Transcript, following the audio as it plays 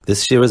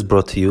This year is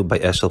brought to you by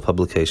Eshel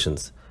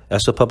Publications.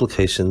 Eshel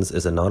Publications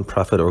is a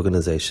non-profit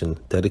organization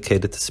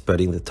dedicated to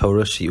spreading the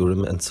Torah,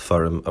 Shiurim, and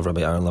Sefarim of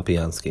Rabbi Aaron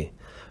Lapiansky.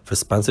 For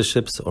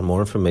sponsorships or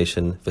more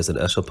information, visit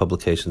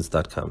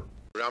eshelpublications.com.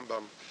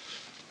 Rambam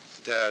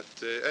that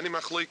any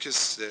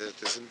machlokes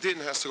there's a din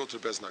has to go to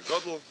Bez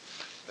Nagadol,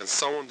 and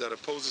someone that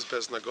opposes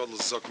Bez Nagadol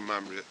is Zok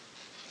Mamre.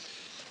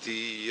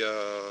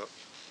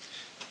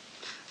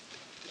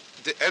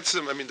 The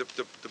etzem, I mean the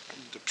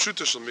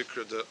pshuta shel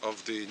mikra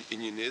of the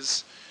inyan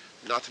is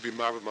not to be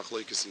married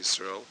machlokes in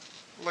Israel,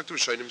 like the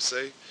Rishonim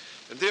say,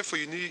 and therefore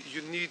you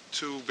need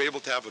to be able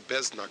to have a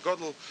Bez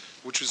Nagadol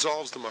which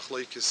resolves the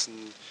machlokes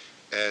and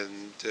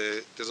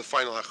there's a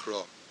final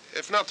hachra.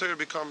 If not, Torah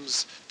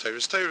becomes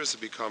Torah's Torah, it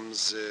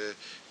becomes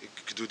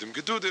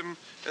Gedudim,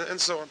 and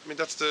so on. I mean,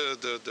 that's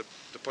the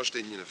pashut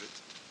inyan of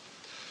it.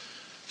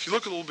 If you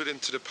look a little bit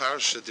into the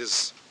parasha,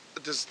 there's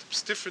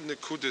different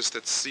nekudas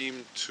that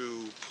seem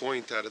to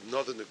point at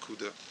another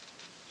nekuda.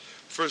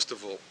 First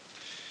of all,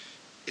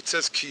 it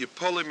says Ki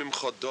yipoleh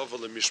mimcha dova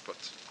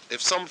lemishpat.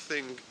 If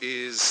something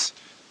is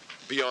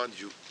beyond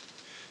you,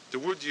 the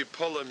word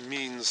yipoleh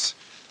means,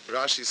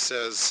 Rashi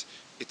says,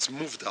 it's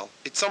muvdal.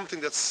 It's something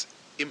that's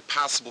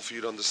impossible for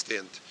you to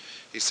understand.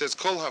 He says,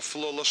 "Kol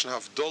haflo lashon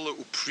havdola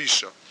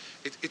uprisha."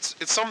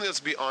 It's something that's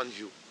beyond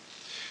you.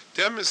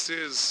 The emes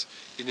is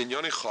in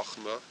inyoni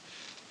chachma.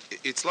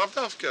 It's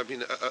lavdavka. I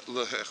mean,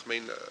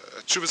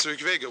 Tshuvas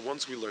Rabbi Akiva,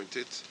 once we learned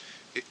it,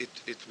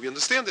 we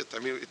understand it. I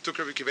mean, it took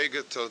Rabbi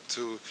Akiva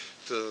to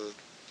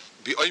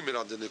be oimer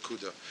on the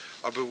nekuda.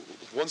 But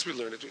once we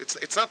learn it,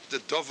 it's not the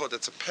dova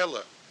that's a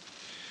pella.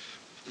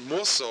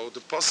 More so, the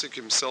pasuk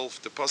himself,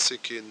 the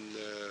pasuk in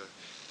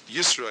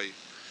Yisrael.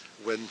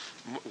 When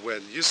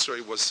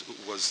Yisrael was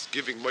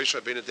giving Moshe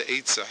Rabbeinu the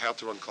Eitzah how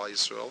to run Klal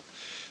Yisrael,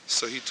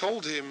 so he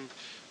told him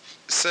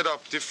set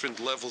up different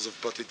levels of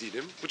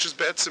Batei which is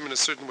Be'etzim in a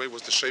certain way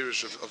was the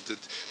sheirish of the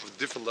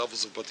different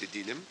levels of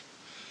Batei,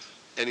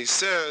 and he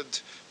said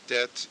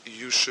that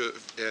you should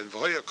and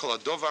V'hoya kol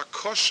hadova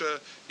kosher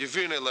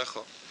yivin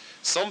elecha,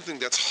 something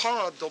that's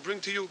hard they'll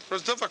bring to you.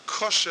 Whereas dova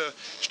kosher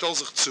shtel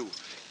sich zu.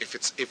 If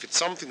it's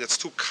something that's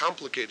too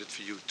complicated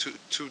for you,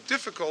 too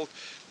difficult,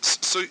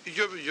 so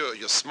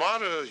you're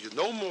smarter, you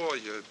know more,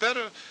 you're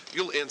better,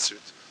 you'll answer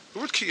it. The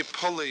word ki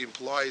yipoleh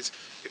implies,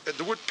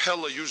 the word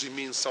pella usually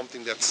means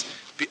something that's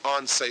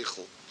beyond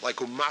seichel, like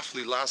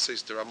umafli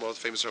lases, the Ramah,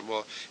 famous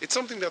Ramah. It's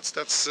something that's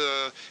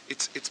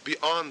it's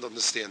beyond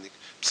understanding.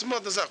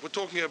 We're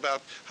talking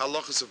about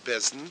halachas of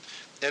bezdin,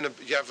 and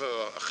you have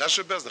a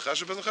chesed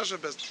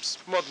bezdin,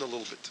 modern a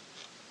little bit.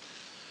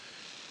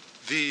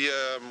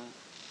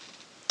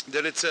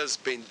 Then it says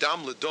bein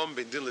dam ledom,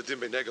 bein din ledim,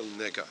 bein nega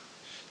lenega.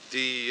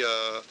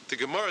 The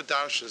Gemara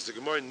Darshans, the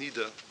Gemara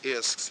Nida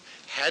asks,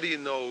 how do you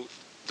know?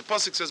 The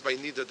pasuk says by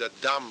Nida that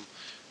dam,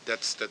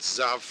 that's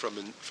zav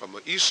from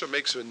a isha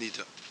makes her a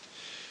Nida.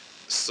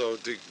 So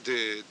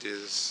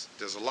there's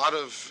a lot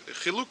of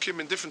chilukim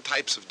in different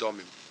types of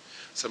domim.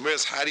 So Gemara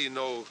asks, how do you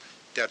know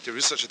that there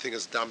is such a thing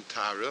as dam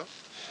tara?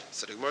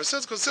 So the Gemara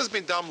says, because it says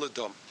bein dam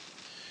ledom.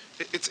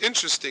 It's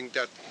interesting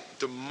that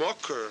the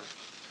mocker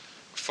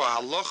for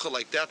halacha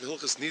like that in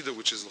Hilchas Nida,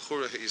 which is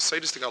l'chura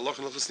yisaidistic halacha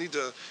in Hilchas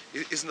Nida,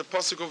 is in the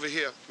pasuk over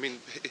here. I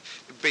mean,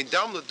 bein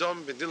dam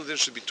ledom, bein din ledin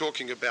should be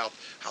talking about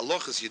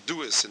halachas,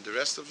 yeduas, and the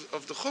rest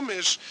of the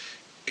chumash.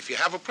 If you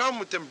have a problem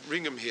with them,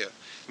 bring them here.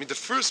 I mean, the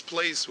first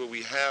place where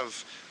we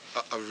have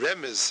a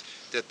remez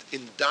that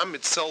in dam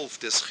itself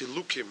there's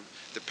chilukim,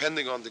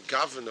 depending on the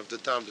govern of the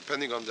dam,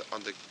 depending on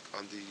the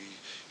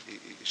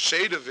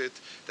shade of it,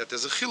 that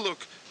there's a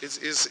chiluk.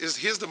 Is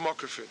here's the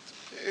mocker for it.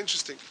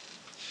 Interesting.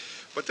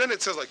 But then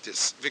it says like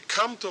this: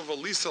 "V'kamto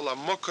v'lisa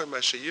lamokoy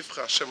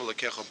ma'sheyivcha Hashem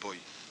lekecha boy."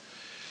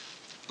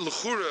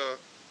 L'chura,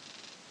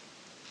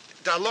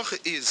 the halacha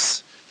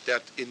is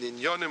that in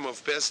inyonim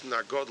of Bez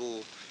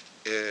Nagadol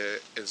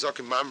and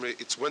Zokim Mamre,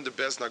 it's when the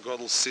Bez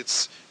Nagadol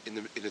sits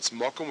in its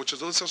mokum, which is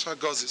the Lishkas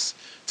Hagazis.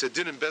 It's a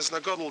din in Bez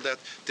Nagadol that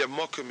their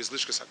mokum is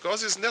Lishkas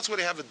Hagazis, and that's why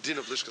they have a din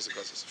of Lishkas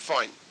Hagazis.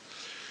 Fine,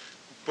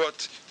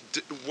 but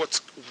what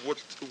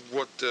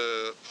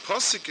the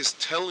pasuk is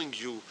telling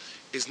you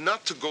is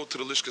not to go to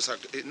the Lishkas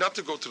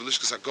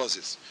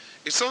Hagazis.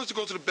 It's only to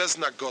go to the Bez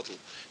Nagadol.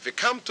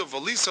 V'kamto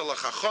v'lisa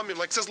lachachomim,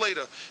 like it says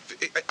later.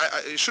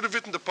 I should have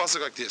written the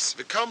pasuk like this: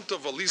 V'kamto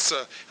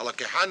v'lisa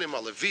alakehanim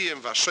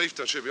aleviyim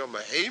v'ashoftim asher b'yom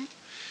ha'heim.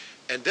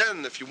 And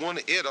then, if you want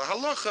to add a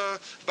halacha,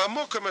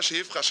 b'mokom asher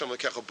yivcha Hashem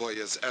lekecha boy,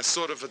 as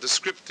sort of a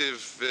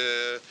descriptive,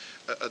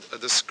 a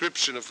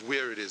description of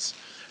where it is.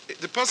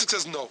 The pasuk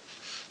says no.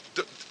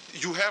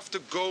 You have to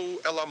go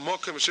ela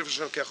mokem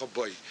shifshon kecha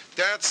boy.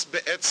 That's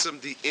be'etzem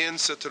the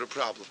answer to the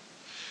problem.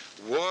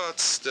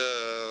 What's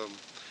the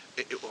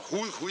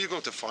who are you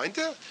going to find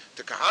there?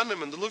 The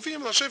kahanim and the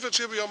levim l'shefet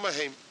shir b'yom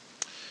ha'heim.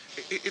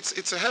 It's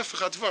a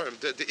hefech advarim.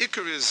 The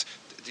ikar is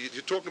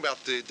you're talking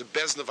about the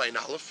Bez Nevayin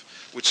Aleph,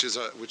 which is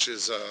the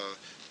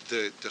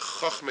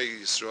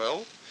Chachmei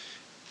Yisrael.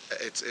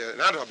 It's in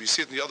Arab. You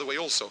see it in the other way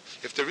also.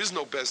 If there is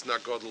no Bez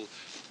Nagadol,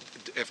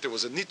 if there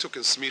was a nituk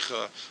and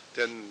smicha,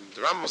 then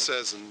the Rambam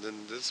says, and then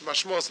there's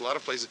mashmos, a lot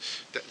of places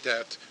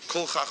that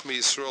kol chachmi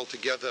Yisrael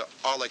together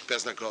are like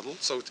Bezna Gadol.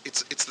 So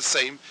it's the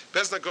same.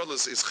 Bezna Gadol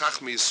is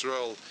chachmi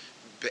Yisrael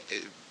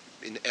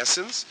in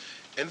essence,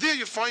 and there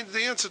you find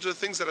the answer to the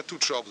things that are too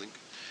troubling.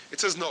 It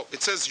says no.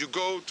 It says you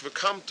go to the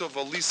kamto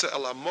valisa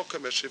el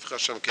hamokem eshiv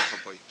Hashem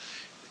kechaboy.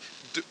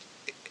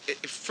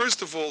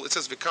 First of all, it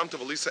says v'kamto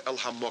valisa el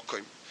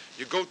hamokem.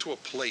 You go to a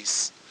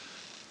place.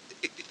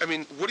 I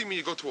mean, what do you mean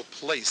you go to a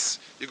place?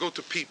 You go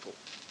to people.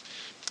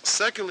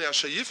 Secondly,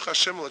 Ashayif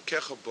Hashem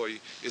lekecha boy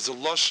is a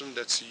lashon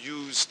that's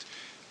used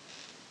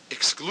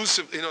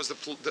exclusive. You know,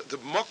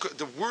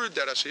 the word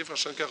that Ashayif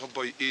Hashem lekecha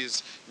boy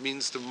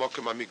means the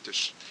Mokem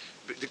Hamikdash,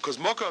 because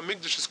Mokem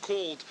Hamikdash is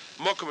called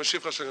Mokem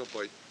Ashayif Hashem lekecha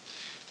boy.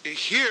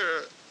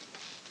 Here,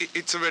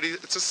 it's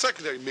a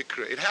secondary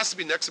mikra. It has to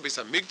be next to Beis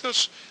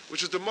Hamikdash,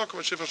 which is the Mokem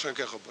Ashayif Hashem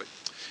lekecha boy.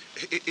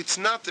 It's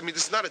not. I mean,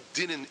 this is not a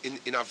din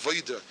in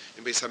avoda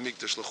in Beis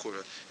Hamikdash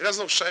l'chura. It has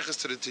no shaykhs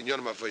to the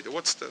tinyonim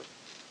avoda.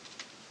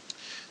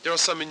 There are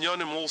some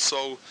inyonim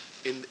also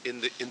in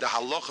the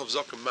halach of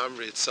Zokim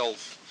Mamre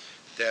itself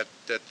that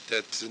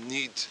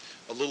need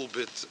a little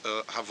bit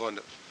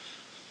havana.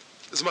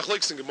 There's a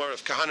machlekes in Gemara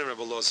of Kahana and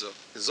Rebbe Loza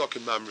in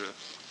Zokim Mamre.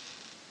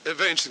 A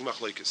very interesting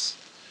machlekes.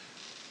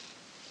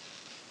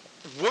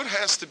 What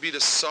has to be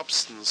the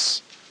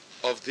substance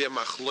of their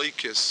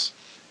machlekes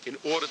in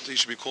order that he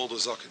should be called a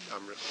Zokim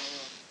Mamre?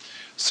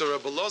 So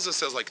Rebbe Loza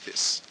says like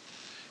this: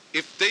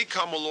 if they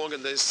come along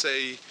and they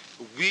say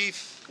we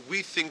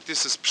think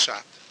this is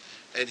pshat,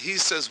 and he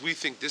says we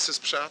think this is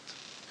pshat,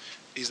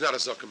 he's not a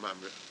Zokim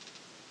Mamre.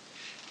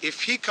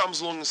 If he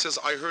comes along and says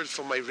I heard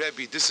from my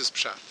Rebbe this is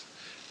pshat,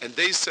 and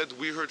they said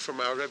we heard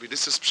from our Rebbe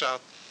this is pshat,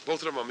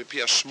 both of them are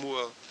mipi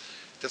hashmua,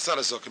 that's not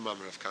a Zokim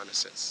Mamre. Rav Kahana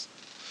says.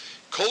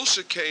 Kol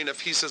shekain, if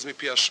he says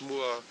mipi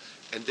hashmua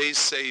and they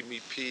say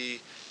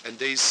mipi, and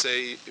they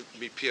say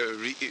mipi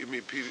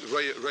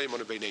royim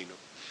beinenu.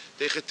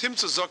 The chetim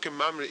to Zokim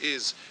Mamre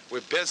is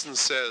where Bezdin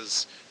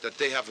says that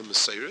they have a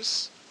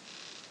Messiris,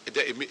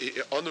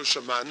 Onu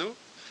Shamanu,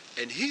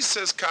 and he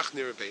says Kach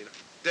Nirabeina.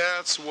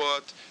 That's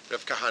what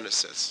Rav Kahana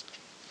says.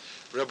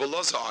 Rebbe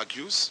Loza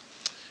argues,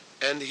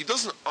 and he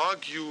doesn't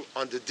argue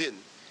on the din.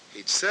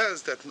 He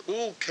says that in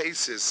all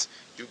cases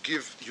you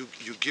give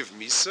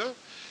Misa,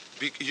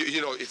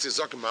 you know, it's a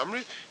Zokim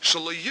Mamre,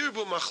 Shalo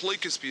Yirbu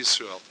Machlekes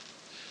B'Yisrael.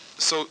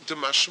 So the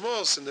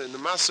mashmos in the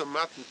Masa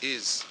Matan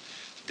is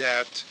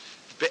that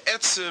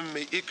be'etzem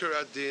me'ikar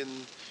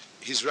adin,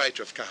 he's right,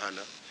 Rav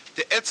Kahana.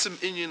 The etzem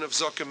inyan of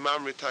Zokim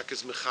Mamre tak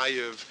is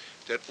mechayev,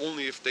 that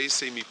only if they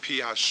say mipi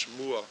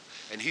hashmua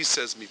and he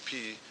says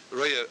mipi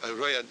roya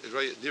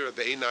nira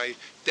be'enai,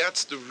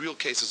 that's the real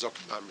case of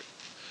Zokim Mamre.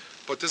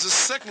 But there's a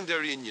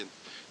secondary inyan.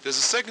 There's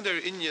a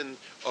secondary inyan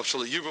of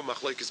Shalom Yirbu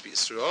Machlekes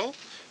B'Yisrael,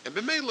 and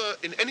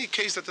b'meila in any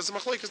case that there's a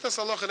machlekes, that's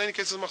Allah. In any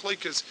case there's a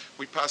machlekes,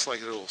 we pass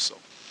like it also.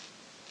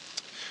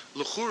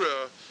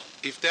 L'chura,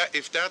 if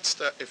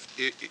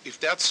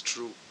that's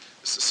true,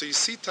 so you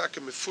see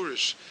Taka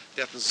Mefurish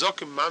that in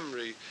Zokim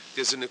Mamre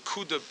there's an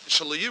akuda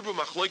Shalom Yirbu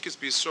Machlekes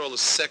B'Yisrael is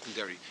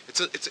secondary.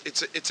 It's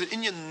an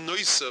inyan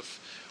noisef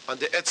on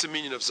the etzem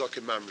inyan of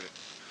Zokim Mamre.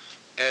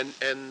 And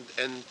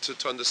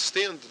to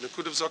understand the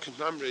Nakud of Zokim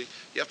Mamre,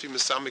 you have to be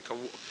mesamik on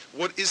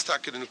what is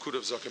Taka the Nakud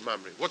of Zokim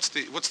Mamre. What's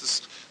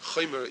this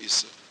Chaymer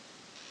Isa?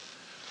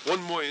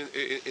 One more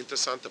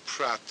interessant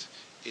prat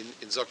in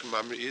Zokim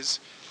Mamre is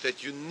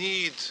that you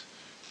need,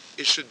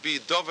 it should be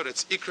Dover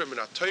that's Ikra min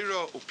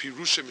HaTorah or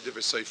Pirusha min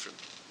Divrei Seifrim.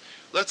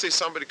 Let's say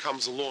somebody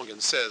comes along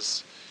and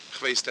says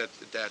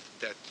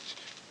that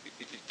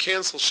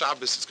cancel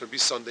Shabbos, it's going to be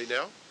Sunday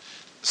now.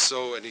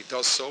 So, and he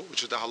does so,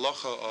 which is the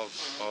halacha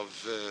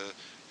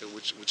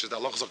which is the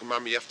halacha Zokim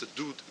Mamre. You have to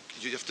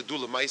do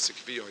l'maisek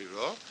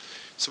v'yoyra.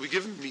 So we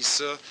give him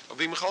misa of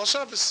v'imchal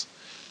Shabbos.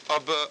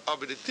 But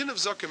the din of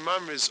Zokim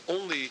Mamre is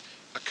only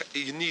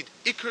you need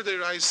ikra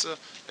deraisa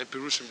and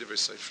pirushim divrei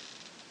sefer.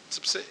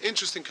 It's an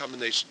interesting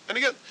combination. And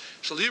again,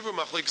 Shalivur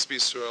Machlekes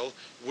B'Yisrael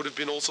would have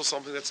been also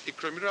something that's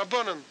ikra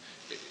mirabanan.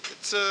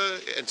 It's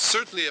and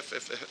certainly if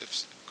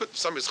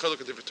somebody's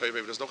chelak a different Torah,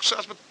 maybe there's no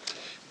chash, but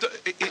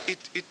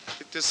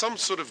there's some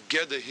sort of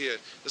gedder here.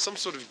 There's some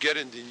sort of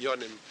gedder in the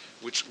inyanim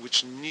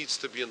which needs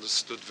to be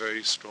understood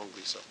very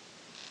strongly.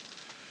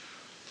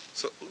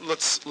 So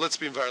let's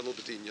be involved a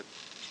little bit inyan.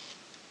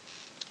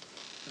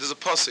 There's a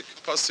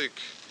pasuk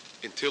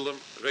in Tilim,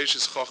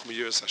 Reishis Chochma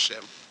Yiras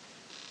Hashem,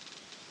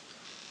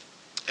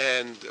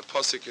 and a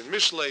pasuk in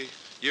Mishlei,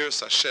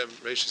 Yiras Hashem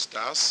Reishis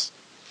Das,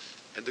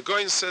 and the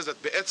Goyin says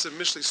that Be'etzem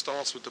Mishlei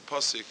starts with the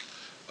pasuk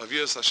of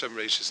Yiras Hashem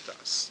Reishis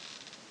Das.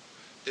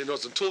 You know,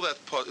 until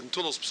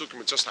those psukim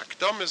are just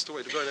hakdamis, the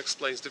way the Goyin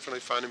explains differently,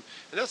 find him,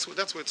 and that's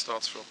where it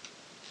starts from.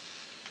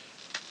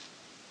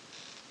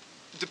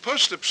 The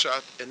Pashto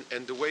Pshat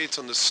and the way it's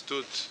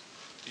understood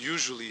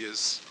usually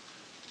is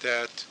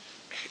that,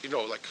 you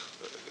know, like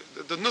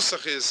the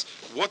nusach is,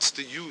 what's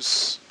the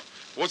use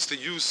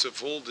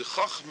of all the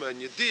chachma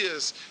and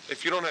yediyas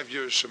if you don't have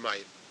Yiras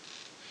Shamayim?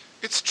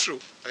 It's true.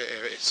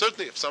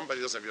 Certainly, if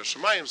somebody doesn't have Yiras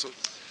Shamayim,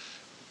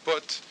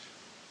 but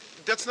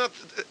that's not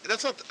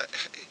that's not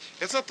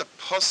it's not the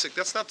pasuk.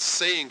 That's not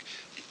saying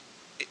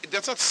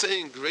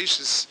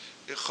gracious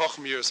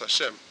chacham yiras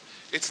Hashem.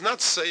 It's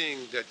not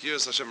saying that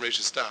yiras Hashem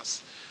reishis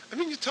das. I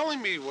mean, you're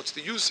telling me what's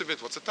the use of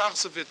it, what's the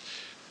tachs of it.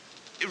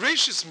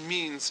 Reishis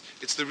means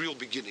it's the real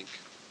beginning.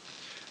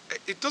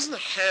 It doesn't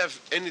have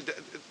any,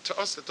 to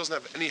us, it doesn't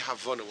have any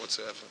havana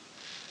whatsoever.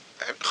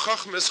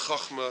 Chachma is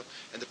chachma,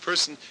 and the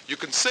person, you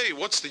can say,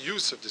 what's the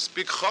use of this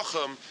big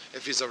chacham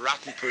if he's a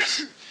rotten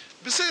person?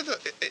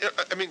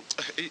 I mean,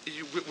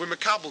 we're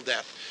makabel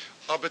that.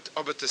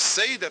 But to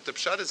say that the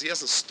pshat is he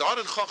hasn't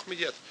started chachma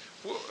yet,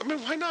 well, I mean,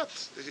 why not?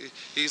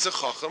 He's a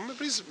chacham, but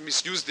he's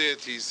misused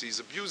it, he's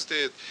abused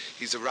it,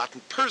 he's a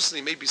rotten person,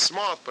 he may be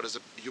smart, but as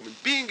a human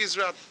being he's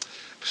rotten.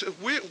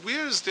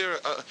 Where is there,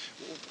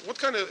 what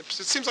kind of, it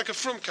seems like a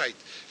frumkeit.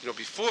 You know,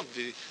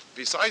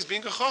 besides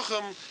being a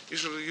chacham, you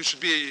should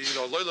be, you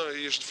know,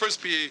 you should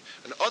first be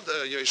an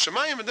other,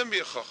 shemayim, and then be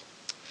a chacham.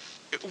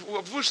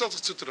 Wo stellt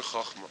sich zu der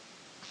chachma?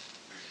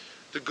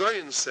 The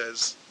Goyen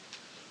says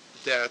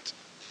that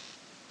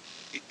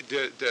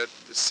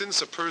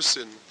since a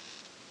person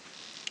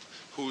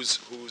who's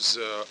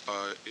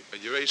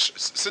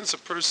since a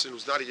person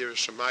who's not a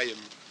Yeresh Shamayim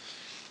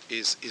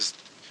is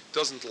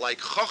doesn't like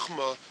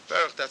chachma,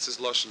 that's his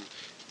lashon.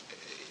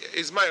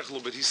 Is mayach a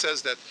little bit. He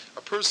says that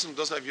a person who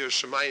doesn't have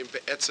Yeresh Shamayim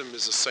be'etzem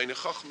is a seine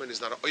chachma, and is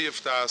not a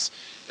oyev das,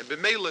 and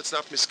be'meila it's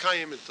not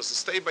miskayim, it doesn't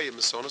stay by him,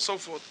 and so on and so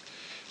forth.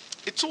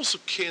 It also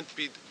can't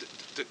be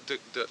the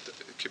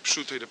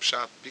kipshutei the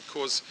pshat,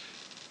 because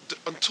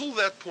until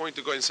that point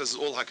the Goyen says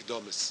it's all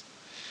hakdamas.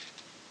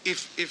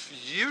 If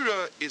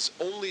yira is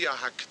only a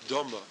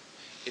hakdama,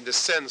 in the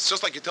sense,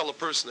 just like you tell a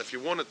person, if you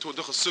want to do a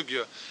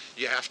sugya,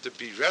 you have to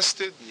be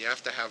rested, and you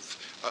have to have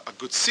a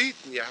good seat,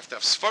 and you have to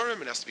have svarim,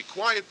 and it has to be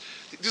quiet.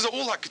 These are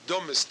all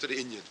hakdamas to the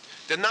Inyan.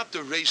 They're not the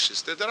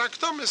rashis. They're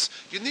hakdamas.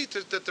 You need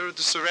that the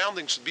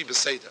surroundings should be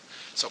beseder.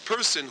 So a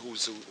person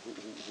who's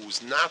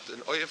not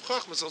an oyev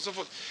chachmas and so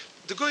forth.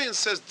 The Goyen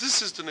says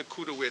this is the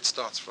nakuda where it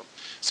starts from.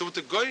 So what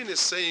the Goyen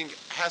is saying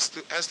has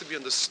to be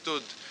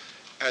understood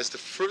as the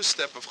first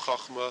step of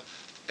chachma,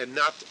 and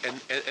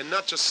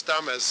not just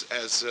stam as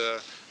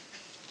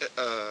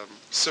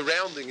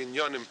surrounding in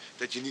yonim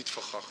that you need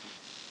for chachma.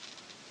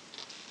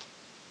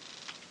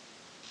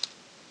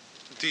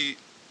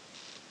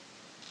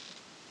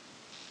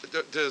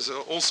 There's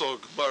also a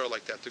Gemara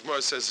like that. The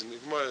Gemara says in the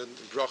Gemara in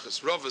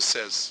Brachas, Rava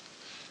says,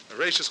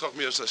 Reishis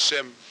chachma yiras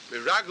Hashem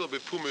meraglo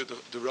bepumu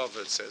the Rava,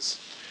 it says,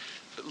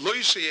 Lo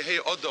yishehei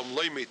adam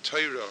lo yimei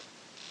Torah.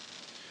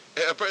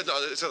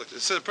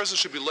 It says a person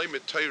should be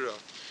loimed Torah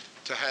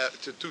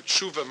to do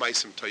tshuva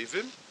ma'asim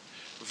tovim,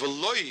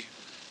 v'loi,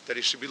 that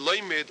he should be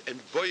loimed and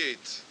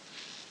boyet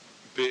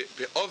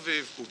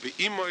be'aviv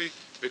u'be'imoy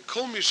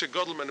be'kol mi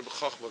shegadol menu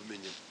b'chachma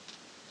v'minyan.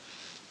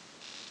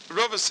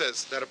 Rava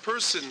says that a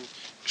person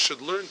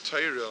should learn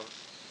Torah,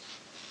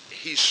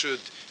 he should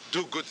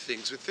do good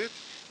things with it,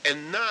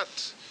 and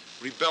not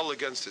rebel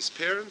against his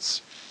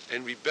parents,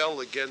 and rebel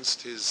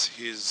against his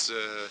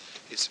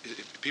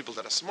people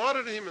that are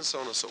smarter than him, and so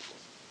on and so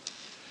forth.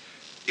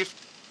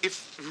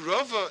 If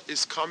Rava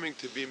is coming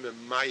to be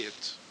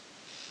memayit,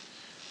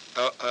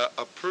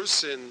 a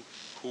person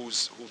who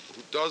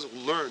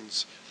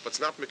learns but's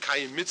not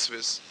mekayim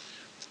mitzvahs,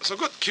 so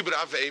good. Kibbut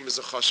aveim is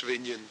a chashuv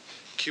inyan,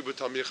 kibbut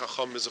tamir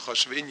chacham is a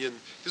chashuv inyan.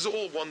 These are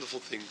all wonderful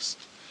things,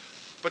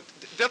 but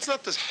that's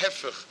not the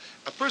hefech.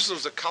 A person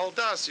who's a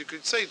kaldas, you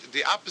could say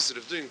the opposite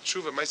of doing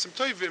tshuva ma'asim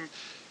tovim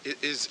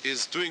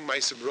is doing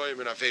ma'asim roim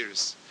and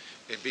averis,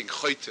 and being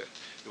choite.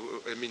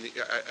 I mean,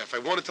 if I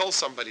want to tell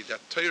somebody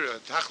that Torah,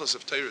 tachlis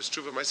of Torah is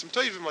tshuva ma'asim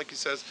tovim, like he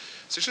says,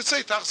 so you should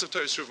say tachlis of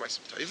Torah is tshuva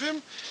ma'asim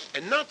tovim,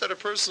 and not that a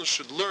person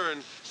should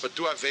learn but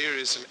do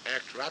averis and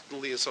act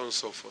rattenly and so on and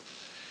so forth.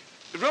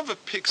 The Rava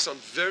picks on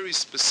very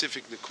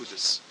specific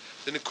nekudas.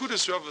 The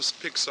nekudas Rava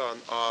picks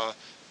on are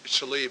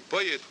shalei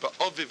boyet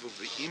ba'aviv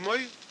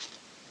u've'imoy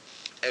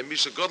and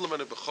misha godlam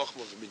and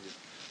b'chachma v'minyan.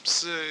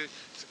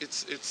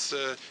 It's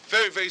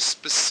very, very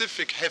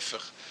specific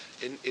hefech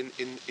in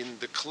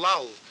the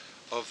klal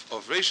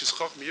of Reishis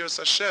Chachma Yiras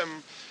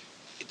Hashem.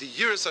 The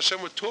Yiras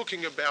Hashem we're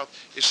talking about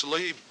is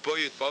shalei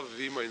boyet ba'aviv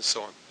u've'imoy and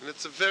so on. And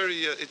it's a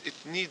very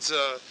it needs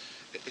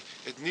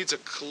a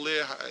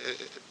clear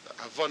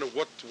havana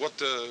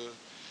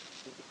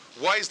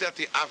why is that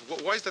the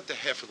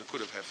hef of the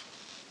kud of hef?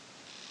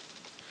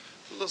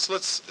 Let's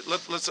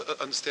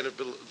understand a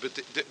bit.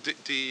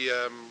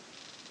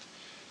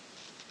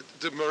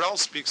 The Moral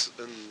speaks,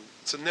 and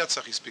it's a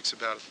Netzach he speaks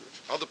about it.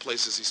 Other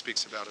places he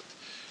speaks about it.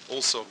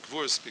 Also,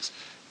 Gvur speaks.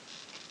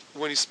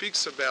 When he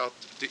speaks about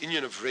the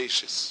inyan of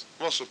Reishis,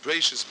 also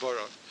Reishis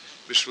bara,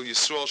 Bishvil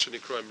Yisrael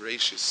shenikroim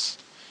Reishis,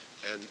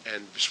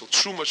 and Bishvil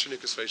Truma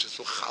shenikas Reishis,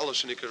 Bishvil Chala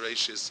shenikah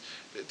Reishis.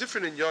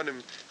 Different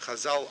inyanim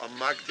Chazal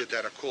Amagda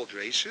that are called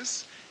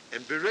Reishis,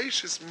 and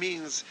Bereishis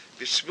means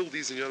Bishvil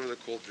these inyanim are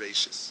called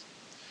Reishis.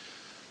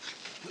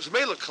 So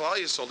Mela Klal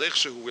Yisrael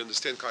Echshe, who we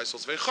understand Klal Yisrael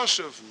is very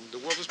chashuv, and the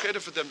world was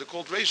created for them. They're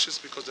called Reishis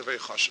because they're very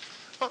chashuv.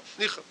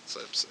 Nicha,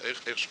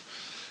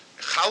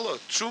 Chala,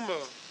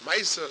 Truma,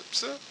 Maisa,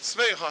 it's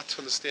very hard to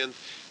understand.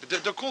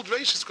 They're called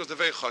Reishis because they're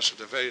very chashuv.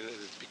 They're very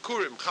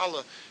Bikurim,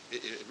 Chala,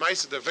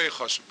 Maisa. They're very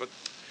chashuv. But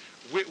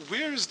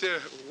where is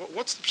there?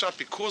 What's the pshat?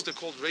 Because they're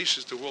called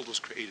Reishis, the world was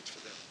created for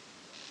them.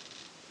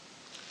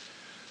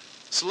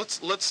 So let's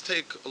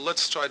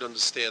try to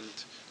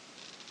understand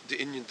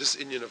this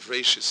Indian of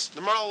Reishis.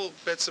 The Maral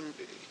Betzim,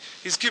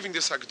 he's giving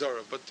this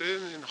Hagdara, but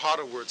in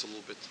harder words a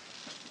little bit.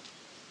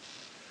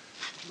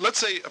 Let's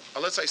say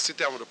I sit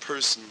down with a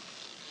person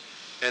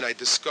and I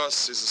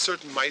discuss, is a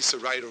certain Maisa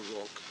right or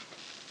wrong?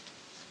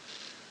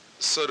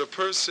 So the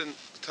person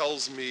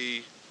tells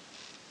me,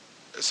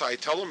 so I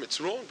tell him it's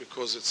wrong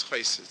because it's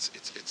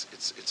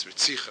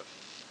Ritzicha.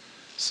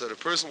 So the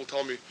person will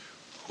tell me,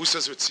 who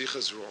says Ritzicha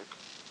is wrong?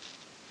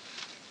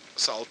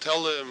 So I'll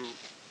tell him,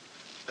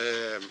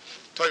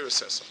 Torah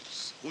says so.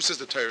 Who says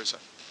the Torah says?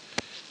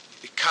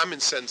 The common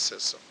sense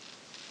says so.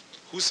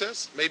 Who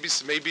says? Maybe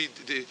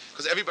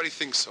because everybody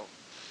thinks so.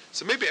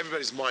 So maybe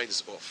everybody's mind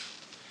is off.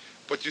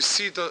 But you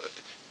see,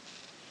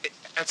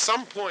 at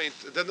some point,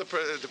 then the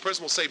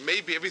person will say,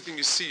 maybe everything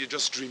you see, you're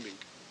just dreaming,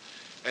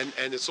 and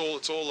it's all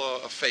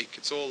a fake.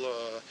 It's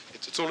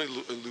only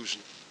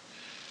illusion.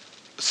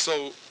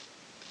 So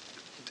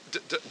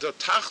the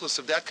tachlis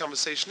of that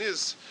conversation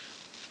is,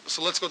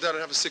 so let's go down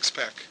and have a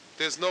six-pack.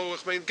 There's no,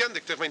 it's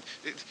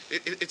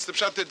the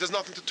pshat that there's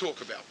nothing to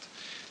talk about.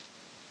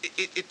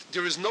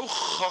 There is no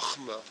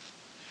chachma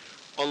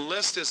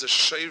unless there's a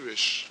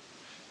sheirish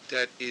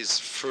that is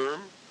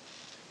firm,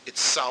 it's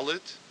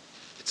solid,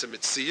 it's a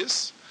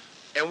mitzias,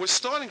 and we're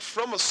starting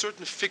from a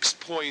certain fixed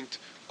point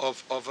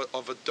of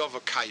a dava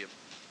kayim.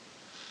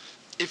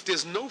 If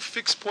there's no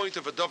fixed point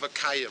of a dava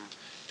kayim,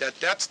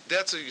 that's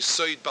a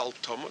yisoid bal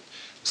tomot.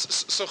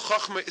 So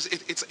chachma is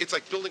it's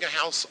like building a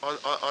house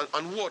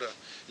on water.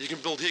 You can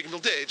build here, you can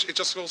build there. It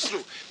just goes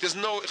through. There's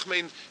no.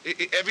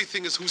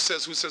 Everything is who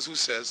says.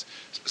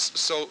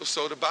 So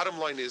the bottom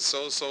line is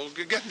so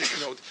again.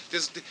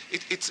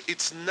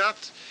 It's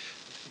not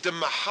the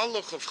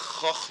mahalach of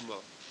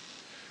chachma.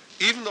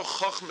 Even though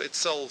chachma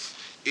itself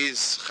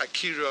is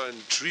chakira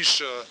and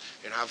trisha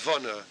and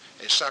havana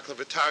and shakla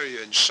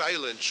v'taria and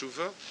shaila and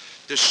shuva,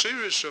 the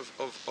shirish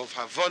of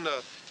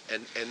havana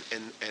and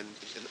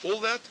all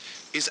that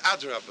is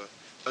adrabah,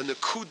 a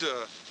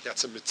nekuda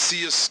that's a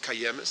metzias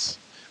kayemis,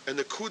 a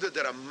nekuda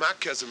that a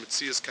makkah as a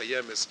metzias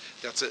kayemis,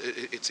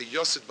 it's a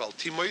yosid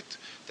baltimoit,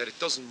 that it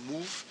doesn't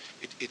move,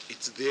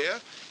 it's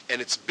there,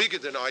 and it's bigger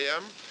than I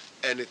am,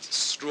 and it's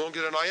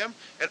stronger than I am,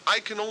 and I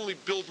can only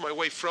build my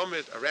way from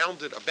it,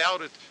 around it,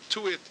 about it,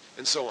 to it,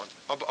 and so on.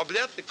 But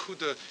that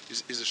nekuda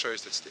is a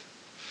shayes that's there.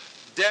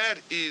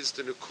 That is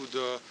the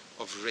nekuda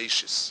of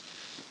reishis.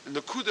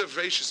 Nekuda of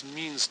reishis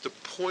means the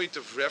point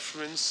of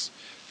reference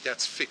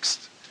that's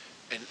fixed,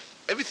 and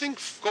everything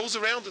goes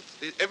around it.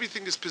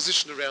 Everything is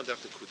positioned around that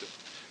nekuda.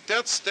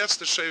 That's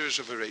the shayrish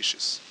of a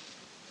reishis.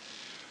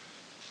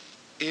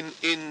 In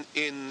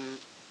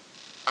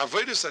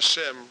avodas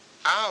Hashem,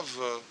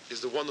 Ava is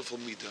the wonderful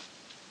midah.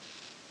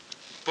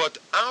 But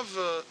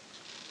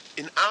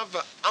in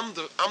Ava, I'm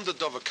the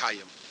dava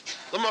kayim.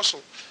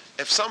 L'mashal,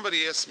 if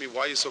somebody asks me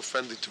why you're so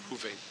friendly to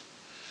Ruvain,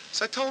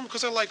 so I tell him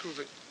because I like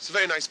Ruvain. He's a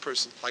very nice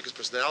person. I like his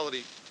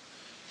personality.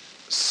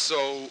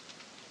 So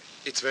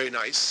it's very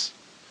nice.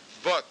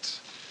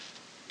 But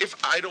if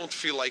I don't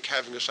feel like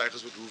having a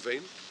shaykhs with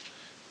Ruvain,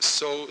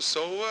 so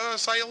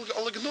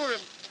I'll ignore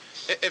him.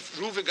 If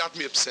Ruvain got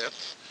me upset,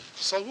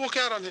 so I'll walk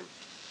out on him.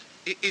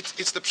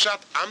 It's the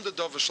pshat. I'm the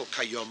davar shel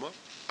kayoma.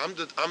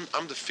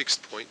 I'm the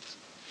fixed point,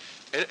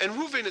 and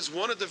Ruvain is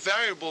one of the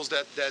variables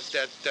that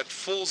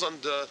falls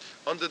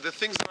under the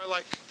things that I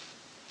like.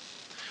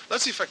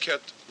 Let's see if I can.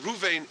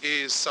 Ruvain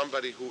is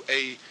somebody who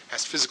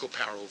has physical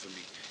power over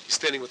me. He's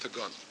standing with a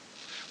gun.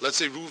 Let's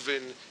say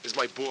Ruvain is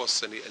my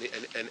boss and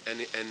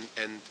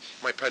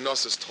my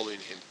parnas is tolling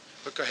him.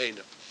 A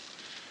kahena.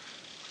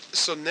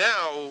 So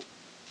now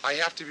I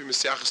have to be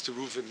mesiachas to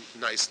Ruvain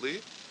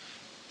nicely.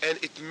 And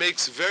it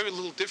makes very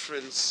little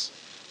difference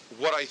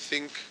what I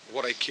think,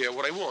 what I care,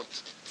 what I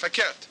want. If I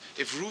can't,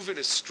 if Reuven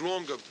is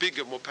stronger,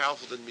 bigger, more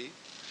powerful than me,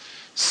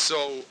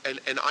 so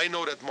and I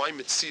know that my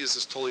mitzias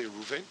is totally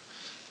Reuven,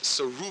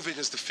 so Reuven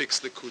is the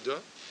fixed nekuda,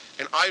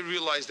 and I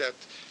realize that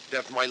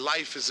my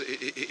life is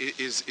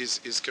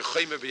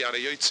kechayme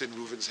b'yarayotz in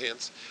Reuven's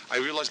hands. I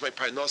realize my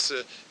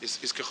parnasa is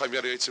kechayme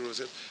b'yarayotz in Reuven's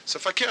hands. So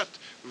if I can't,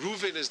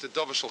 Reuven is the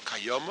davar shel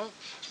kayama,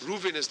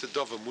 Reuven is the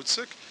davar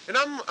mutzik, and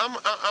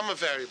I'm a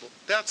variable.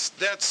 That's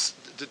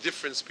the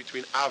difference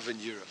between Av and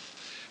Yira.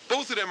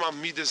 Both of them are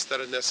midas that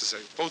are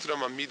necessary. Both of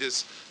them are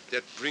midas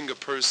that bring a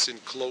person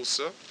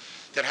closer,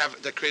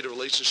 that create a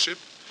relationship,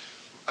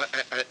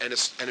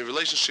 and a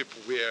relationship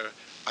where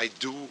I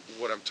do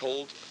what I'm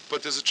told,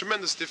 but there's a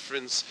tremendous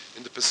difference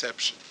in the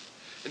perception.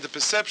 In the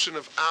perception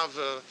of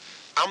Ava,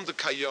 I'm the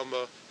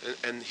Kayama,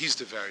 and he's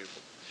the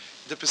variable.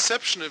 The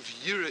perception of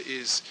Yira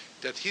is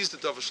that he's the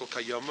davar shel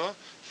Kayama,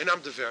 and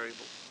I'm the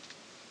variable.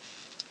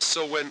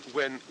 So when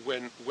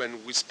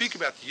we speak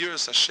about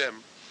Yiras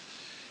Hashem,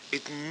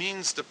 it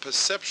means the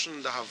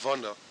perception, the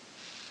Havana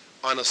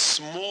on a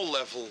small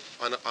level,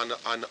 on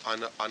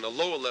a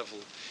lower level,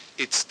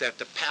 it's that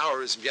the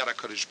power is Miyad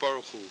HaKadosh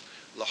Baruch Hu,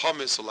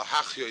 lahamis,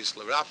 lahachyois,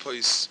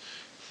 larapois,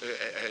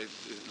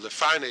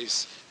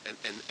 lefarnes,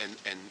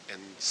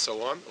 and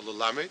so on, or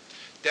lelamed.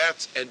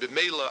 That's, and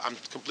b'meila, I'm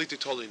completely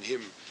totally in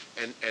him,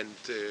 and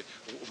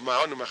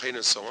ma'anu machein,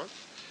 and so on.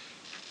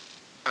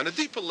 On a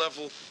deeper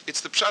level, it's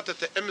the pshat that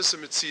the emes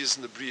mitzias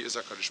in the bria is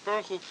HaKadosh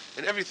Baruch Hu,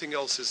 and everything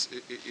else is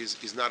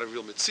not a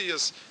real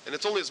mitzias, and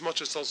it's only as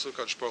much as also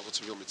HaKadosh Baruch Hu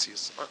it's a real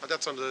mitzias.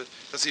 That's the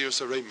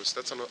Yerusa Remus.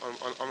 That's on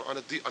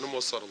a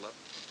more subtle level.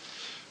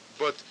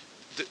 But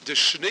the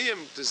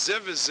shneim, the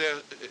zev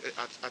zeh,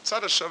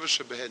 atzad hashava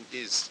shebehen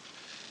is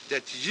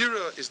that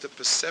Yira is the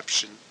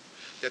perception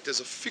that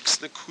there's a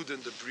fixed nekuda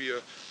in the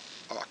bria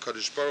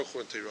HaKadosh Baruch Hu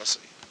and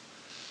Teirasai.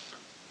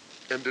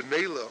 And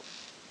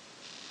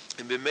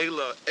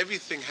b'meila,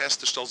 everything has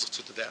to shtel sich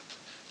to that.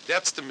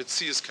 That's the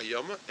mitzias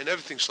kayama, and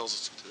everything shtel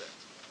sich to that.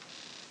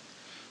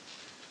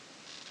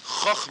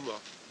 Chachma,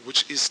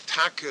 which is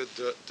taka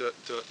the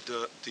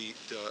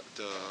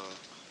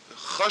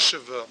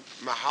chashava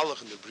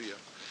mahalach in the bria.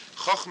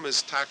 Chachma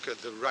is taka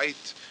the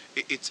right.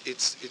 It's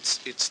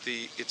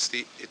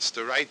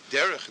the right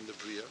derech in the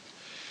bria.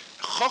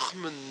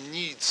 Chachma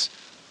needs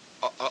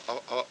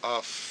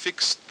a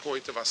fixed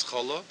point of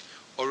aschala,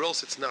 or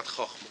else it's not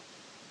chachma.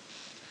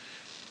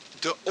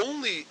 The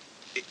only,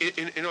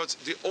 it's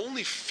the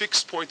only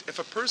fixed point. If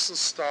a person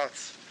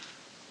starts,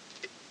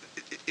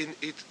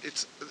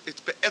 it's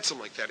be'etzem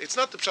like that. It's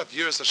not the pshat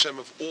yiras Hashem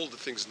of all the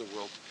things in the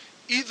world.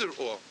 Either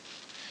or,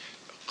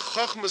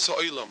 chachmas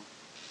ha'olam.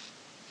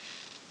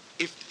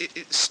 If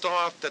it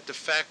start that the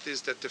fact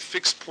is that the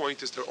fixed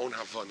point is their own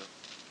havana.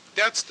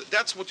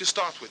 That's what you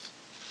start with.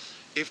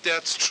 If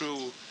that's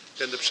true,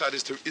 then the pshat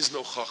is there is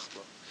no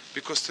chachma.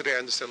 Because today I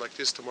understand like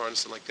this, tomorrow I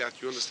understand like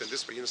that. You understand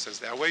this way, you understand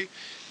that way,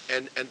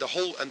 and the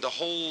whole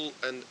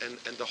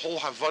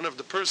havana of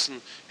the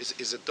person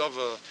is a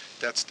dava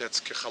that's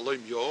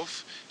kechaloim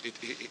yov.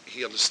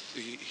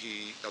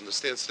 He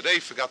understands today,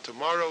 forgot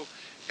tomorrow,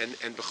 and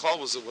Bechal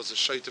was a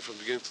shaita from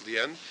the beginning to the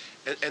end,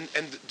 and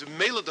the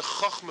mela the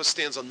chachma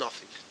stands on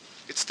nothing.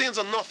 It stands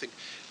on nothing,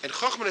 and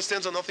chachma that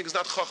stands on nothing is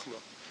not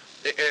chachma.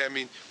 I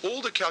mean,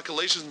 all the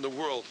calculations in the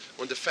world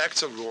when the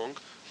facts are wrong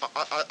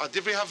are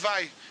divrei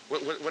havai.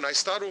 When I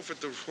start off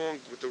with the wrong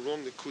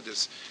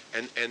nekudas,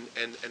 and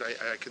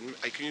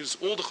I can use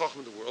all the chachma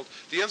in the world,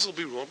 the answer will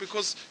be wrong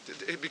because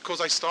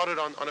I started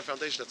on a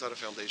foundation that's not a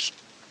foundation.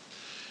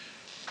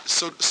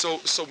 So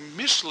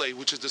Mishlei,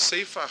 which is the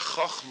Sefer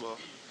Chachma,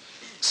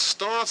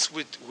 starts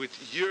with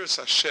Yiras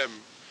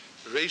Hashem,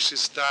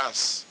 Reishis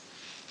Das,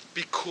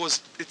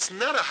 because it's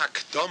not a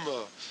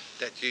hakdama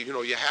that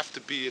you have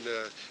to be in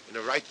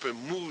a right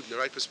mood, in the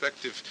right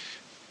perspective.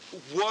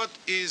 What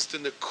is the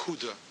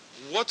nekuda?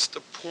 What's the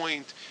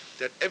point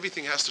that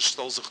everything has to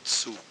shtel sich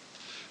zu?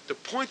 The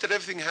point that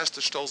everything has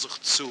to shtel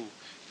sich zu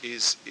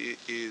is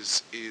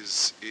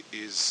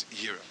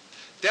yira.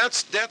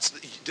 That's the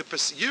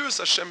yiras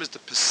Hashem is the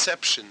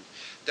perception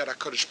that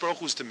HaKadosh Baruch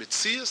Hu is the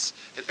mitzias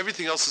and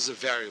everything else is a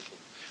variable.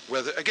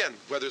 Whether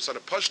it's on a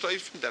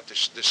pashtoif that the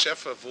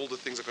shefa of all the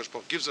things HaKadosh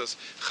Baruch Hu gives us,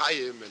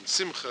 chayim and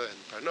simcha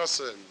and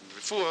parnasa and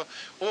refuah,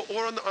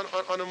 or on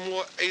a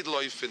more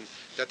eidloifin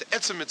that the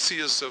etzem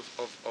mitzias of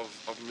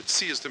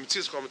mitzias, the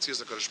mitzias called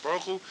mitzias HaKadosh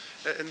Baruch Hu,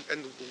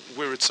 and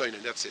we're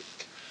tzaynin. That's it.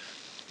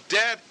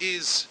 That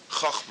is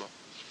chachma.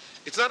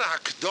 It's not a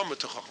hakdama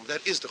to chachma.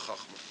 That is the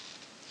chachma.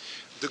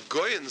 The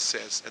Goyen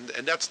says,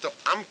 and that's the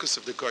amkus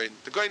of the Goyen.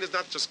 The Goyen is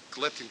not just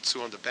letting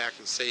two on the back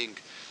and saying,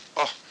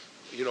 oh,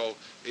 if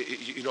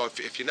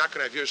you're not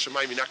going to have Yiras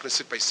Shamayim, you're not going to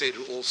sit by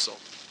Seder also.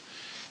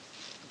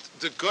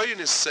 The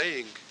Goyen is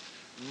saying,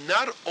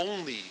 not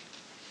only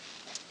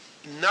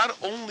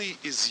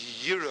is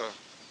Yira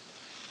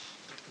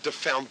the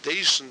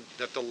foundation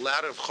that the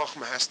ladder of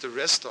Chachma has to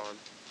rest on,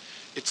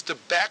 it's the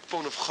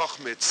backbone of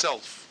Chachma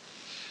itself.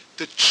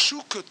 The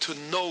tshuka to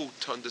know,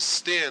 to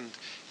understand,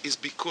 is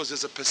because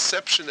there's a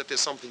perception that there's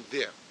something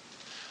there.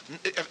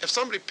 If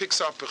somebody picks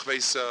up,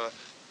 let's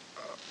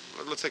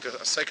take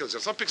a secular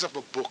example, someone picks up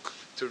a book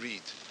to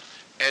read,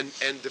 and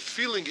the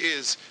feeling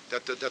is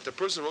that the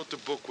person who wrote the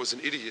book was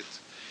an idiot,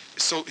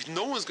 so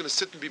no one's going to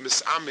sit and be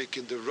misamik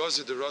in the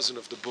razin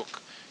of the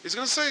book. He's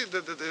going to say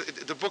that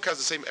the book has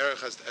the same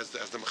erech as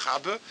the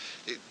mechaber.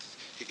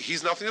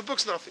 He's nothing, the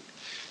book's nothing.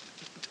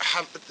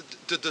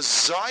 The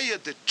desire,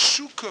 the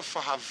tshuka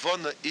for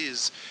Havana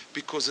is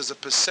because there's a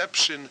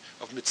perception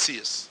of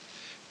mitzias.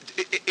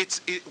 It's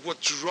what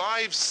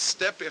drives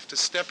step after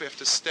step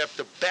after step.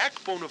 The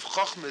backbone of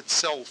Chachma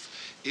itself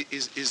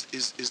is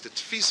the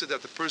tfisa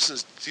that the person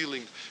is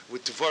dealing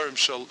with dvarim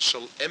shal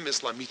emes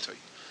lamitoy.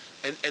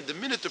 And the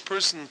minute the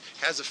person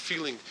has a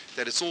feeling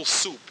that it's all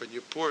soup, and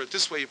you pour it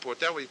this way, you pour it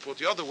that way, you pour it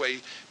the other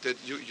way, that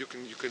you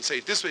can say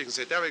it this way, you can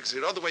say it that way, you can say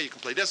it the other way, you can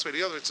play this way,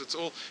 the other way, it's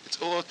all.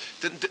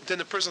 Then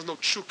the person has no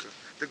tshuka.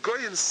 The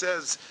Goyen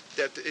says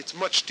that it's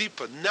much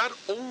deeper. Not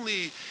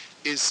only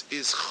is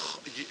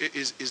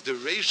the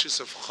reishis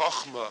of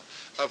Chachma,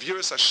 of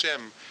Yiras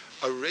Hashem,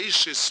 a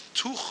reishis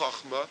to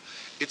Chachma,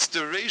 It's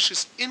the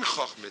reishis in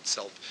Chachma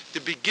itself.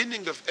 The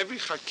beginning of every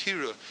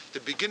Chakira,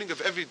 the beginning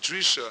of every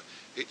Drisha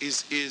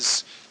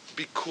is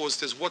because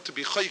there's what to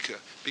be chayka,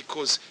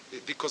 because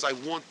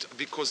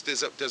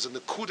there's a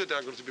nakuda that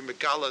I'm going to be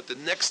megala. The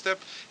next step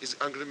is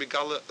I'm going to be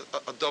megala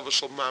a davar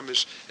shel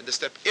mamish, and the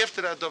step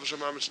after that davar shel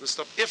mamish, and the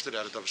step after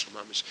that a davar shel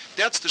mamish.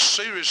 That's the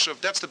shirish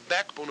that's the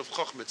backbone of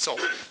Chachma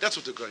itself. That's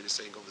what the guy is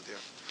saying over there.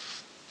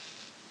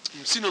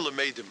 Msina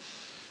lemeidim,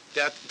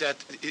 that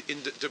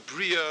in the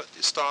Bria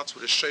starts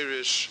with a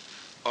shirish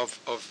of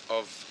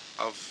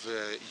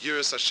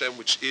Yiras Hashem,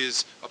 which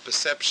is a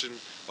perception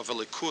of a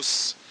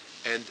likus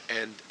and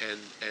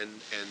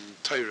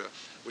Torah,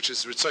 which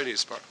is Ritzoni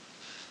Yispar.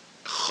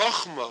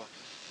 Chochma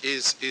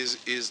is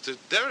the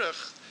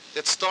derech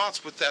that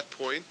starts with that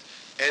point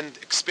and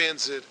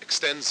expands it,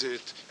 extends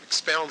it,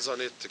 expounds on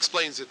it,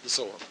 explains it, and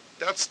so on.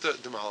 That's the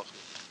malach.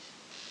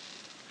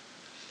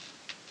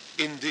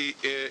 In the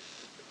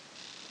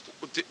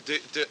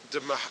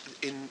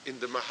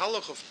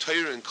mahalach of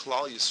Torah and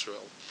Klal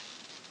Yisrael,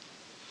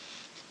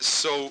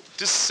 so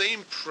this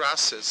same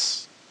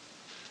process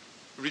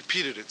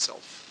repeated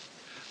itself.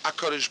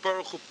 HaKadosh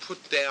Baruch Hu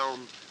put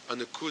down a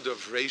nakud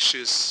of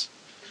reishis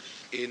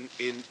in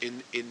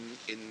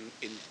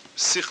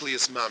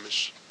sichlius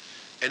mamish,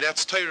 and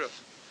that's Torah,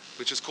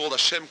 which is called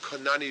Hashem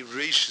Konani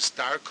Reishis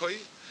Darkoi.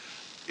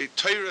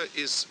 Torah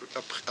is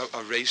a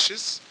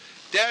reishis.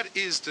 That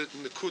is the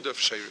nakud of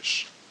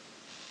sheirish.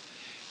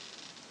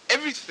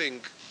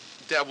 Everything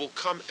that will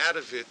come out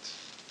of it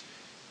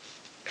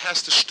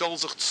has to stol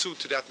sich zu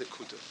to that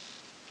nakuda.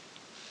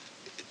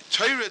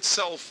 Torah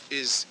itself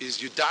is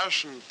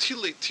yudarshan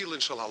tilin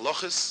shel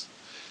halachas.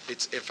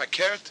 It's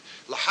efakert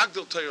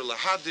lahagdil Torah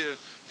lahadir,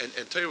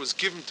 and Torah was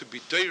given to be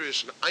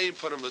deirish and ayin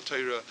panim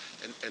LaTorah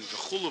and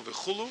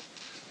v'chulu.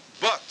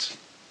 But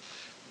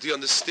the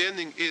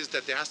understanding is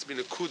that there has to be a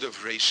nakuda of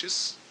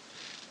reishis,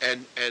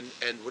 and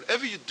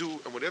whatever you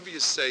do and whatever you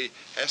say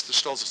has to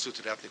stol sich zu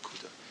to that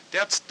nakuda.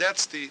 That's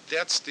the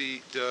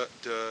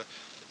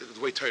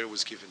way Torah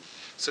was given.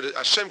 So the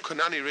Hashem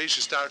Konani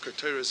Reishis Darker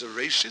Torah is a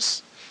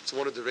Reishis. It's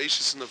one of the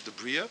Reishisim of the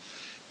Bria,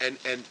 and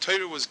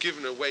Torah was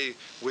given a way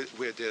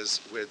where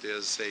there's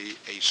a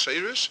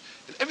Sheirish,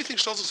 and everything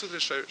shows us with the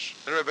Sheirish.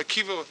 And Rabbi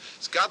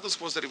Akiva's godless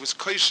was that he was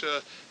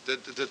koisha the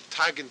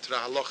tagin to the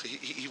halacha.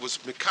 He was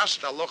mekash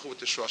the halacha with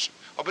the shroshim.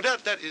 Oh, but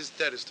that is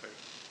Torah.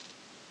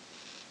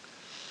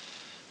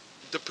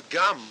 The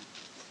pagam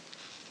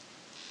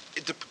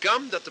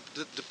that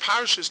the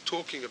parish is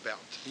talking about,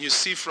 you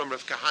see from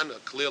Rav Kahana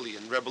clearly,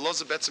 and Rebbe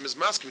Loza Betzim is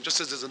masking, he just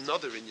says there's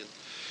another inyan.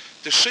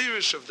 The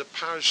sheirish of the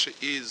parish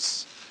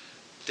is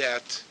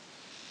that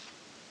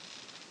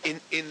in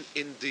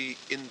the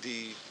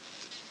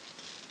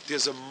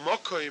there's a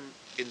makom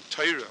in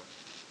Torah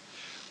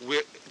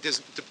where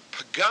there's the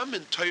pagam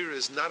in Torah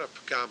is not a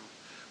pagam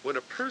when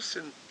a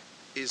person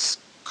is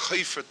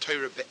kaifer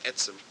Torah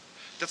be'etzim.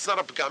 That's not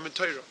a pagam in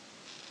Torah.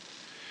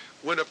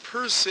 When a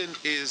person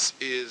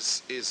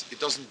it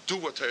doesn't do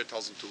what Torah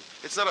tells him to,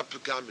 it's not a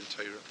pagam in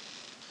Torah.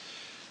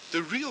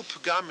 The real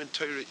pagam in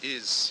Torah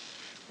is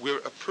where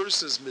a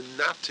person is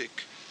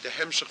menatik the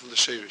hemshach from the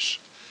sheirish.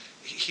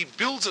 He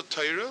builds a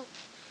Torah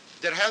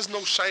that has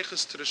no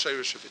shaykhs to the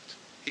sheirish of it.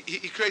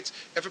 He creates.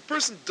 If a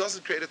person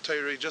doesn't create a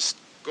Torah, he just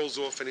goes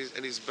off and he's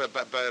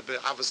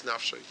avas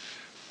nafshay.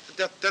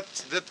 That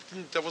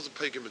wasn't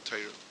pagam in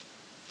Torah.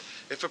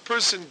 If a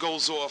person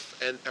goes off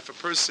and if a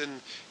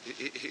person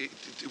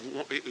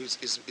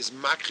is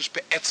makrish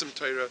be'etzim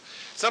Torah,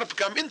 it's not a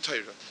pagam in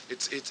Torah.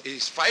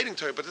 He's fighting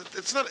Torah, but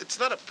it's not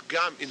a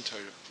pagam in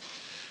Torah.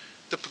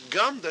 The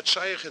pagam that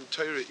shaykh in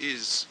Torah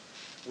is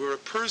where a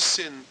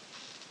person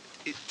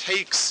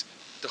takes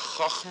the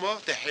chachma,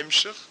 the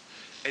hemshech,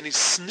 and he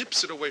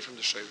snips it away from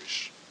the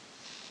sheirish.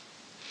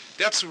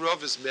 That's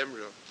Rav's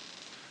memra.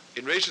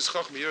 In Reishis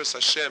Chachma Yiras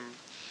Hashem,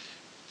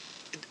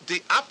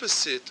 the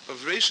opposite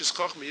of Reishis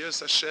Chachma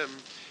Yiras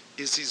Hashem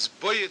is his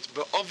boyet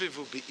be'aviv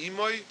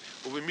u'be'imoy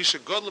u'be'misha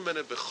godlam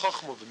and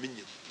be'chachma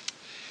u'be'minyan.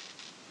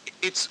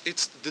 It's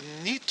the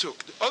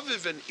nituk, the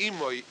aviv and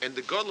imoy and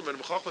the godlam and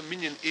be'chachma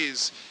minyan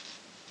is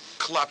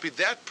klapi,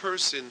 that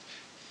person,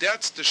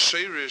 that's the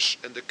sheirish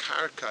and the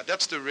karka,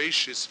 that's the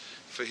reishis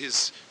for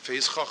his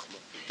chachma,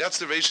 that's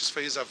the reishis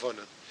for his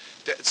avona.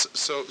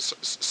 So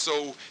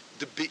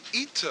the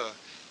be'ita,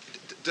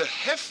 the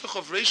hefech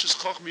of reishis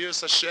chachma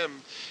Yiras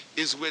Hashem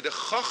is where the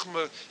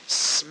chachma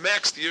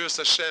smacks the Yiras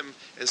Hashem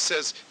and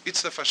says,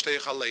 "It's the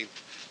fashteich alein.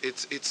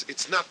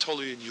 It's not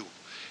totally in you."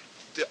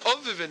 The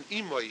aviv and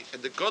imoy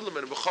and the godlam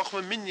and the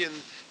chachma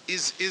minyan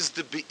is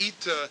the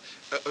be'ita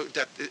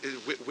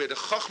where the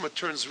chachma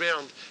turns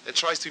around and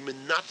tries to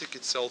menatik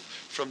itself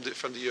from the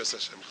Yiras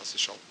Hashem chas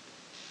v'shalom.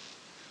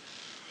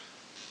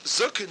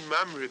 Zokin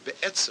mamre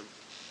be'etzim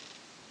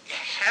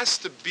has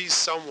to be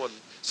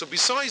someone. So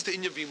besides the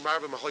inyan being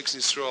marba machlokes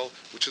in Yisrael,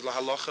 which is la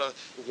halacha,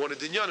 one of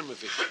the inyanim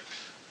of it.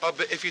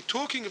 But if you're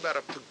talking about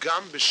a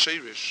pagam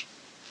b'sheirish,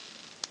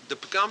 the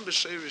pagam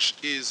b'sheirish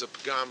is a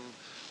pagam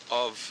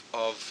of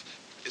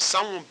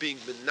someone being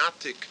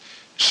menatik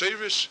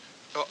sheirish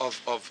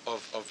of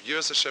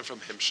Yiras Hashem from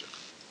hemshech.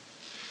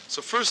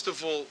 So first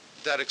of all,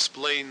 that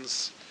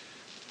explains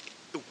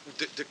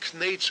the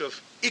knech of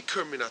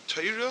Iker min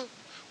ha-Torah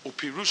or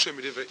Pirusha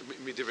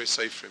midivrei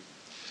Seifrim.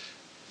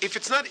 If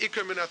it's not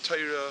Iker min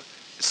ha-Torah,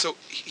 so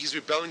he's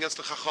rebelling against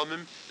the Chachamim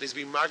and he's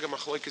being Marga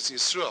Machloikis in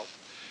Yisrael.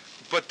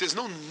 But there's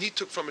no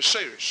nituk from a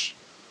Sheirish.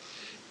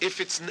 If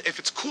it's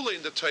Kula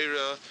in the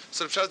Torah,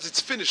 so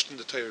it's finished in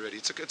the Torah already.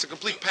 It's a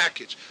complete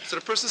package. So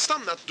the person is still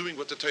not doing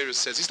what the Torah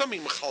says. He's not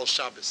being Machal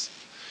Shabbos.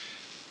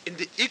 In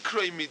the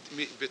Ikrei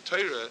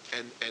Torah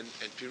and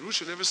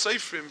Pirusha never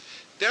Seifrim,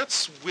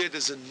 that's where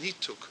there's a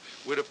nituk,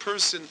 where the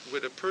person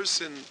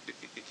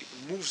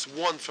moves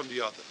one from the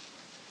other.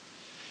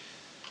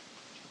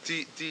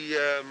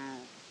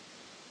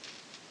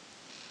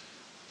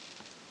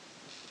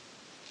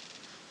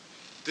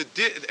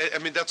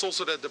 That's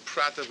also the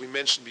prat that we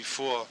mentioned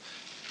before,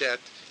 that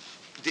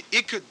the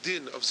Iker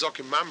din of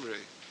Zokim Mamre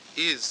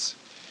is,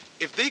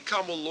 if they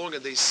come along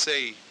and they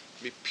say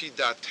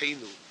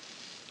Mipidatenu,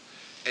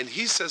 and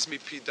he says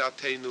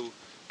Mipidatenu,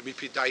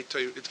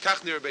 Mipidaitenu,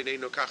 Kach nir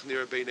beinenu, Kach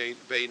nir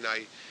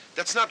beinai,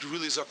 that's not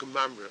really Zokim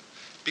Mamre,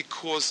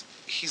 because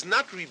he's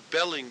not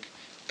rebelling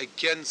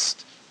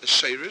against a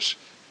Sheirish.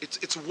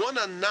 It's one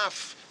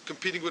anaf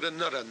competing with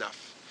another anaf.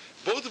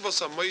 Both of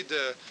us are made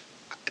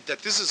that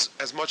this is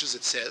as much as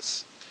it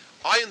says.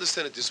 I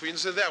understand it this way, you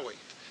understand it that way.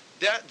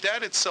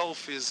 That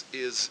itself is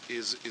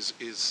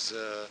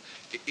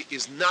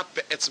not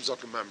be'etzem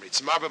zokim mamri.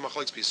 It's marba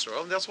machlokes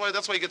b'Yisrael, and that's why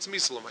he gets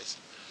misalamais.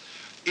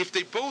 If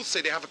they both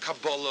say they have a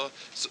kabbalah,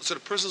 so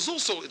the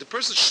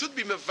person should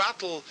be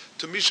mevatel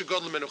to misha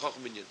godel menu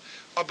chacham minyan.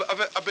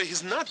 But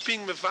he's not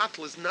being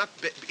mevatel.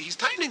 He's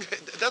timing.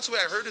 That's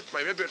where I heard it.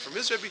 My Rebbe from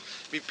his Rebbe,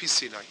 mi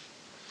pisinai.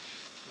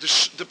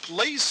 The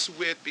place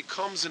where it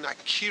becomes an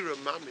akira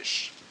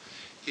mamish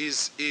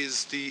is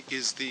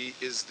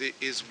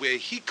where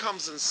he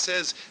comes and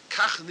says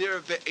kach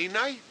nira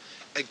be'enai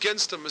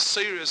against the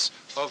mesiris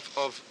of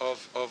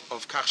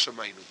kach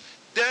shamaynu.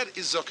 That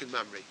is zokin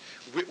mamrei,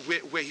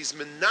 where he's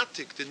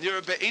menatik the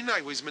nira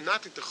be'enai, where he's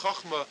menatik the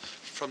chachma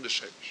from the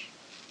shemesh.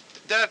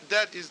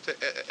 That is the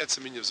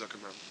etzeminya of zokin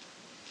mamrei.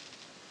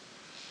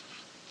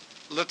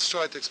 Let's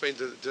try to explain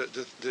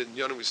the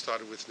nyanim we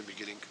started with in the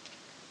beginning.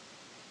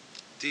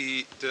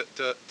 The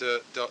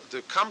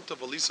kamt of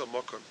Alisa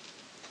Mokim,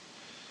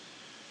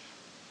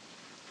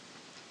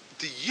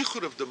 the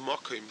yichud of the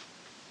Mokim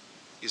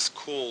is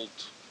called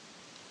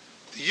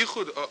the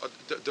yichud.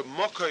 The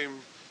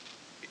Mokim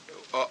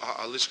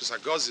Alishkas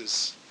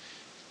Agazis.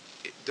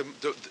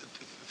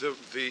 The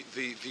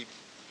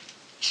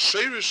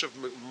sheirish of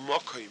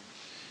Mokim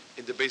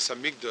in the Beis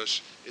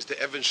Hamikdash is the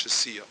Evan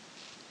Shesiyah.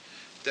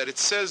 That it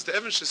says the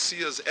Evan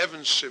Shesiyah is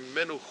Evan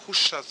Shemenu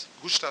Hushtas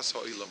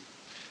Ha'ilam.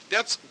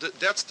 That's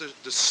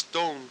the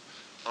stone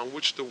on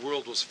which the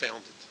world was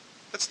founded.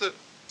 That's when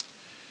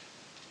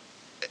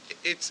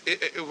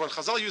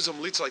Chazal use a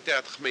melitza like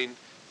that, I mean,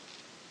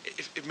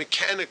 if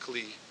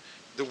mechanically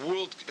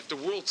if the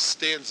world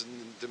stands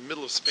in the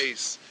middle of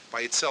space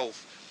by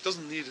itself, it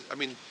doesn't need. I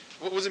mean,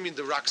 what does it mean?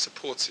 The rock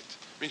supports it.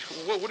 I mean,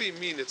 what do you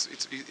mean? It's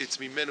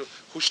mimenu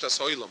hushtas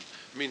oilam.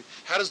 I mean,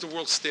 how does the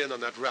world stand on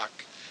that rock?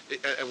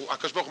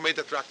 Akash Baruch made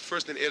that rock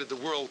first, and added the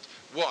world.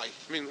 Why?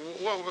 I mean,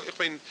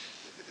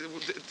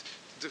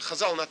 the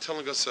Chazal not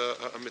telling us a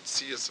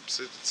metzias.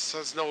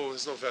 There's no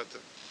vata.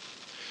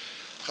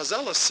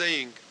 Chazal is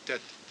saying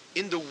that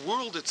in the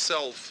world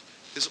itself,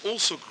 there's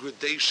also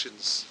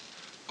gradations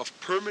of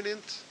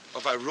permanent,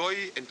 of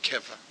aroi and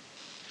keva.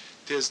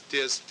 There's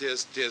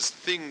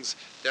things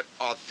that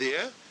are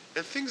there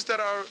and things that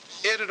are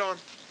added on.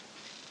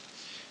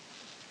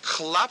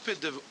 Chlape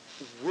the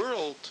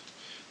world,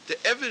 the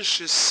Evan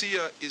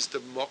Shesiyah is the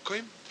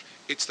mokim.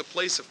 It's the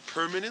place of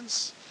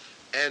permanence.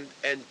 And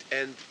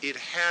it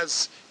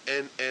has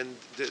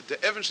the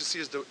Evan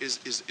Shesiyah is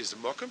the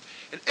Mokum,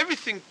 and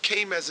everything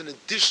came as an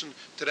addition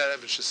to that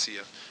Evan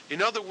Shesiyah.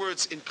 In other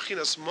words, in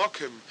Pchinas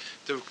Mokum,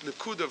 the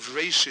Nakud of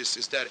Reishis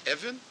is that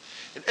Evan,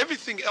 and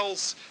everything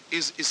else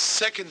is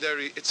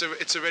secondary. It's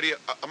already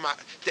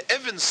the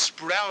Evan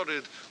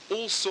sprouted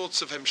all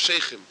sorts of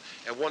hemshechim,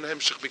 and one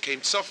hemshech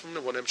became tzofim,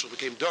 and one hemshech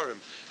became dorim,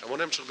 and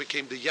one hemshech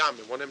became the yam,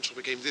 and one hemshech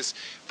became this.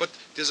 But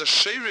there's a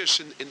sheirish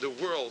in the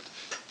world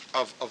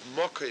of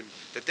mokim,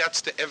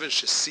 that's the Evan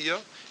Shesiyah.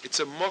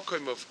 It's a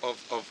mokim of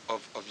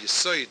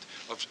Yesoid,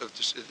 of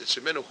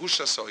Shemenu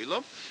Husha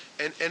So'ilam,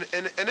 and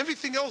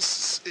everything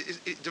else,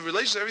 the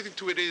relation, everything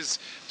to it is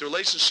the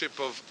relationship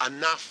of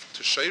Anaf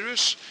to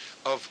Sheirish,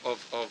 of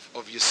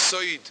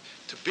Yesoid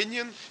to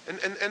Binyan,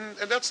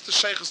 and that's the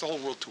Sheikhs, the whole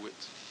world to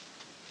it.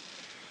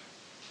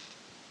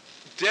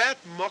 That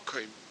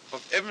mokim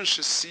of Evan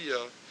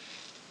Shesiyah,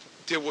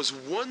 there was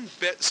one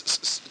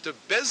the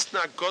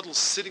Bezdna Godel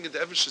sitting in the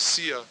Evan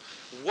Shesiyah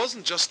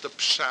wasn't just the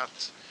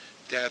pshat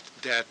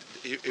that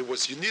it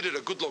was, you needed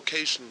a good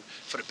location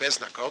for the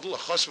Bezdna Godel, a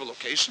choshev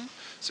location.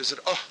 So he said,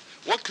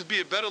 what could be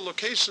a better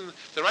location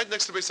than right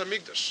next to Beis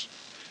Hamikdash?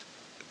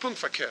 Punkt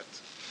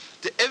verkehrt.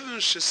 The Evan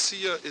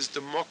Shesiyah is the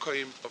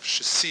mokim of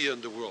Shesiyah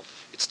in the world.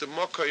 It's the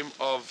mokim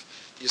of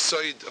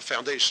Yesoid, a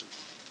foundation.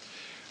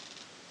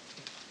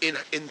 In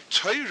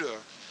Torah,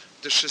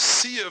 the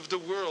Shasiya of the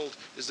world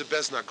is the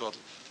Bezna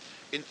Gadol.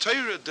 In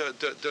Torah,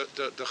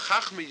 the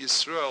Chachmi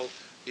Yisrael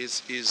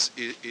is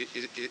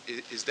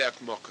that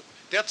mokum.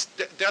 That's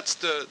the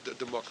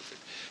mokum of it.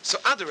 So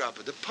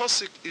Adarabah, the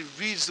pasuk, it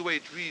reads the way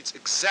it reads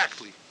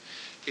exactly.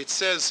 It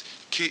says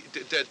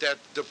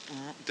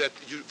that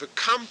you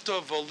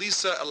v'kamta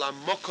v'olisa ela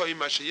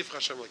mokoim asher yifcha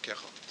Hashem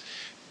lekecha.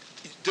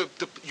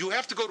 You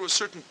have to go to a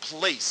certain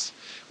place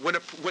when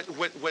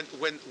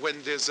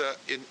there's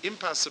an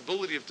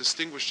impossibility of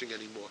distinguishing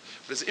anymore.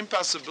 There's an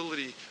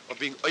impossibility of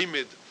being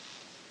oimid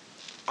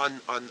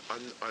on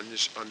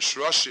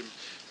shroshim.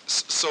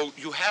 So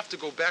you have to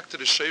go back to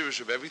the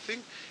sheirish of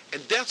everything,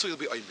 and that's where you'll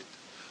be oimid.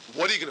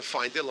 What are you going to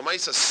find there?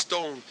 Lamaisa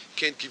stone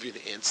can't give you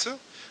the answer.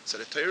 So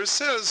the Torah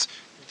says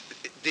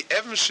the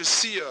Evan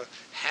Shasiya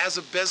has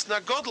a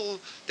Bezna Gadol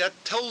that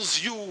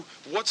tells you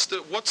what's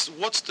the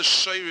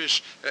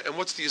sheirish and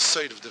what's the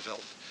aside of the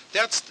Welt.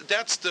 That's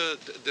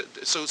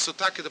so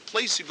Taka, the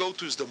place you go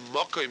to is the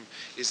Makim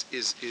is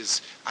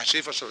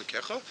Ashef Hashem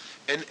Lekecha,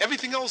 and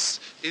everything else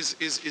is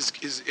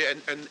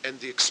and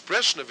the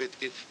expression of it,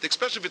 the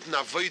expression of it in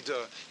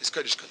Avodah is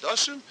Kodesh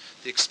Kadashim.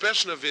 The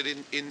expression of it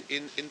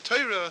in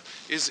Torah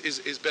is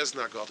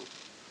Bezna Gadol.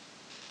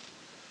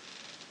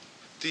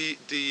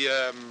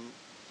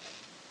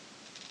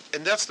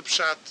 And that's the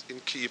pshat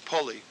in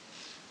Kiyipoli,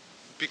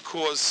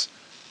 because,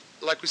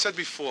 like we said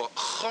before,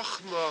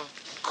 Chachma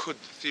could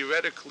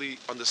theoretically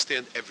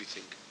understand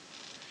everything,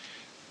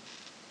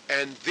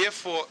 and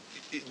therefore,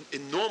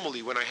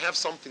 normally when I have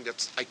something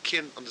that I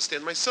can't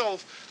understand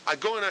myself, I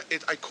go and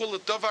I call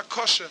it davar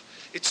kosher.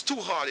 It's too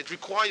hard. It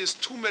requires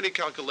too many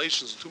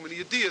calculations, too many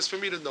ideas for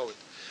me to know it.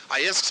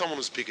 I ask someone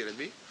who's bigger than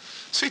me.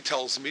 So he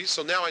tells me,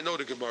 so now I know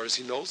the Gemaras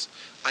he knows.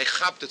 I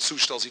chap that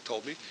Sushtel's he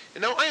told me,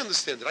 and now I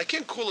understand it. I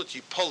can't call it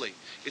Yipoli.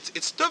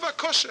 It's davar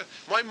kosher.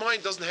 My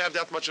mind doesn't have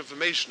that much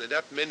information and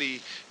that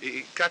many,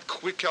 got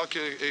quick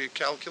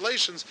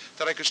calculations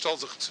that I can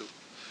shtalzach to.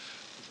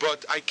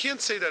 But I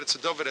can't say that it's a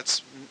davar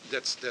that's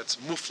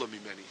mufla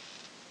mimeni.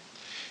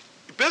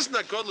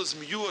 Bezna Gadol is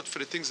miyuot for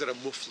the things that are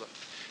mufla.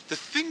 The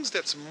things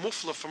that's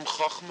mufla from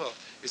Chachma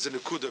is the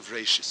Nekud of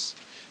Reishis.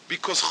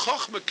 Because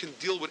Chachma can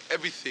deal with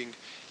everything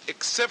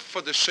except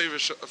for the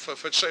Sheirish,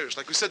 for Sheirish.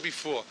 Like we said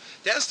before,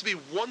 there has to be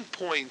one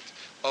point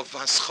of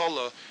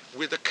Haschala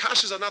where the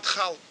Kashas are not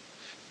Chal.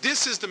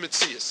 This is the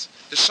Metzias.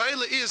 The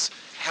Shaila is,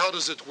 how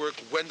does it work?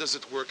 When does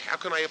it work? How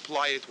can I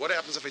apply it? What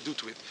happens if I do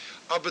to it?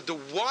 But the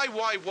why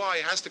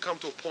has to come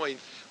to a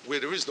point where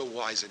there is no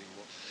whys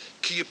anymore.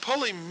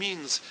 Kiyapole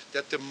means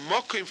that the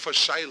Mokim for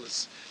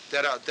Shailas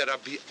that are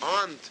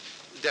beyond,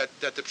 that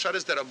the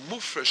pshat that are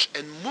mufresh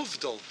and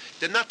muvdal,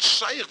 they're not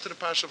shaykh to the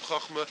pash of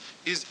chachma,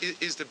 is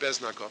the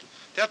Bezna Gadol.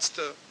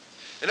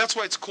 And that's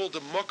why it's called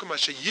the mokum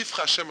asher yifcha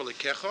Hashem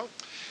lekecha,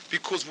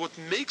 because what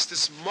makes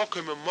this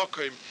mokum a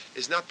mokum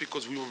is not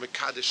because we were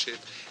mekadesh it.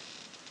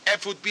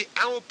 If it would be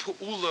our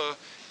peula,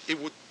 it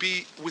would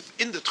be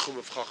within the tchum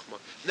of chachma,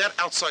 not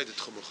outside the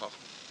tchum of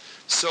chachma.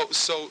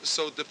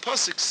 So the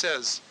pasuk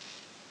says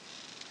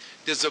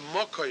there's a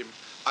mokum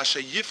asher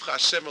yifcha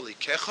Hashem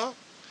lekecha,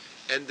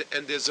 and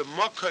there's a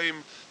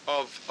makom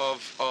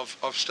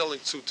of stelling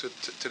to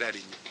that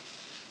in.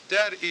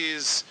 That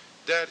is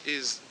the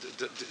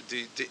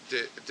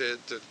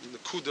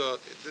nekuda.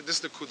 This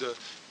nekuda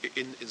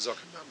in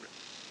Zaken Mamre.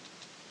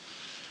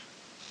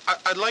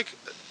 I'd like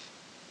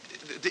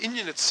the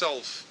Indian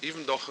itself,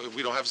 even though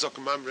we don't have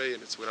Zaken Mamre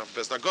and we don't have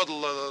Bezna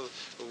Gadol,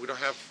 we don't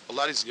have a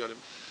lot of Zionim.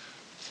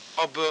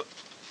 But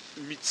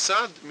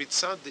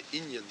mitzad the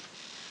Indian,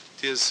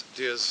 there's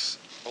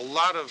a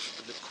lot of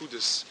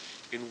nekudas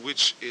in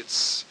which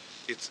it's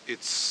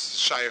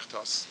shaykh to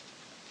us.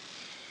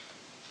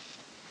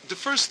 The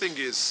first thing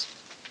is,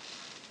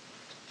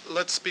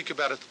 let's speak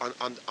about it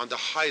on the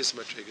highest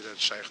metric that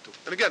it's shaykh to.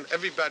 And again,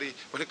 everybody,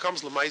 when it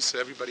comes to Lamaisa,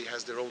 everybody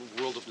has their own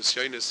world of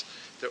nisyonis,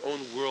 their own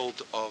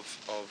world of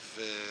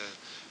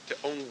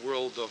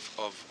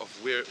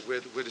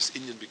where this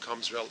Indian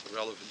becomes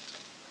relevant.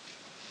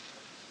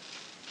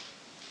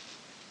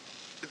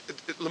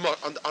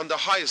 On the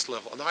highest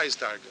level, on the highest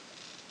target.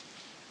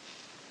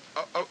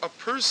 A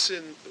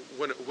person,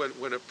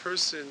 when a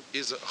person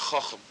is a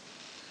chacham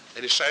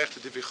and is shaykh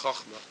to divi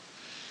chachma,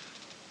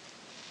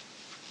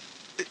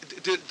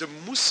 the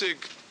musig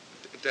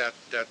that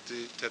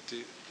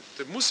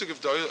the musig of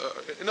the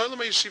in all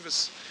my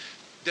yeshivas,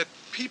 that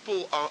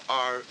people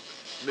are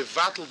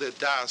mevatel their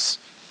das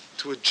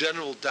to a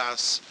general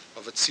das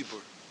of a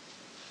tzibur.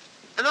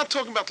 I'm not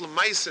talking about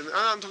lemaisen.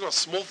 I'm talking about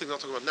small things. I'm not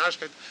talking about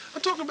narishkeit.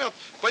 I'm talking about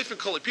wife and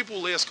color.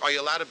 People will ask, "Are you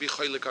allowed to be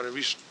chaylik on a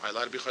rishon? Are you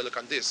allowed to be chaylik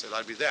on this? Are you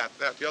allowed to be that,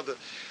 the other?"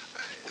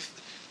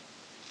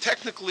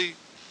 Technically,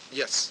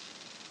 yes.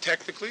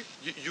 Technically,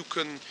 you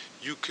can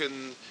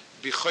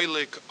be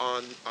chaylik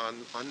on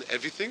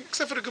everything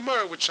except for the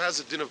Gemara, which has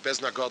a din of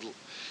Bezna Gadol.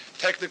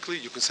 Technically,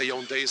 you can say your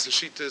own days and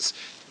shitas.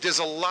 There's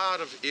a lot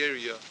of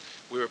area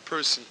where a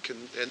person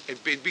can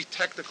and be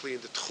technically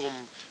in the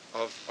tchum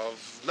of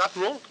not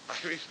wrong. I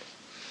mean,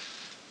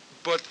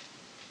 but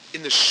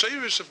in the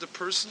sheirish of the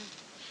person,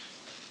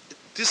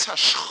 this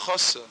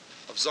hashchasa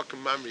of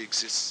Zaken Mamre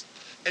exists.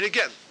 And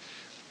again,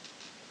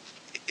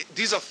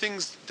 these are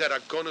things that are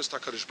gonos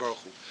HaKadosh Baruch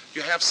Hu.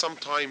 You have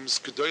sometimes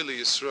Gedolei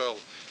Yisrael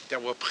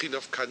that were pchin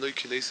of Kanoi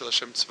Knesel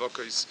Hashem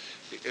Tzvokos.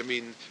 I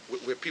mean,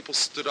 where people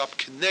stood up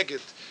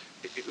Keneged,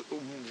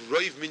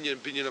 Roiv Minyan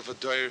Binyan of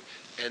Adoir,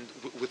 and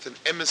with an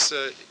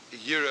emissary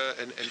Yira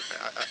and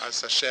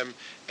as Hashem,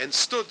 and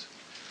stood.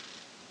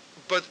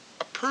 But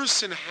a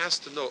person has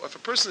to know, if a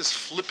person is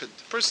flippant,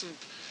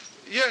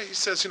 he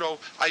says,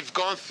 I've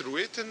gone through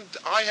it, and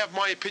I have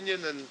my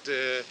opinion, and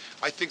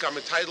I think I'm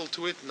entitled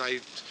to it, and I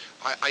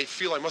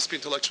feel I must be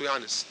intellectually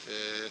honest.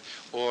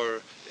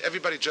 Or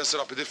everybody dresses it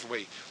up a different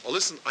way. Or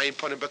listen, I am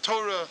panim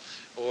b'Torah,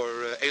 or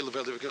Eilu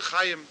v'Eliv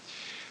Chayim.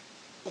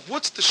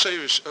 What's the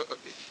sheirish?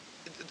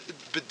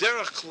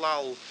 B'derech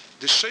klal,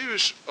 the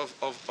sheirish of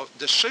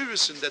the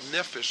sheirish in that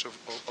nefesh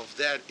of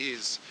that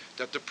is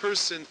that the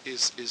person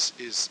is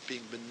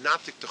being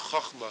menatik to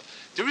chachma.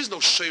 There is no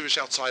sheirish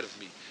outside of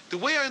me. The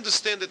way I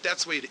understand it,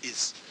 that's the way it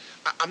is.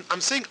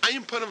 I'm saying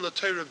ayin panim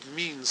l'Torah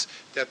means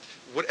that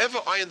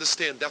whatever I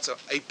understand, that's a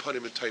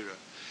panim in Torah.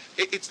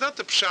 It's not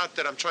the pshat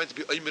that I'm trying to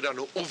be oimid on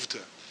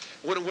uvda.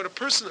 When a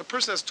person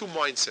has two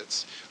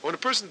mindsets. When a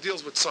person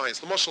deals with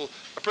science, l'mashal,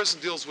 a person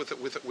deals with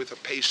a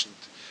patient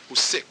who's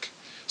sick,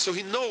 so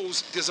he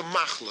knows there's a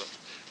machla,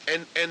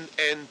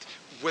 and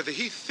whether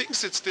he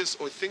thinks it's this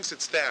or thinks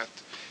it's that,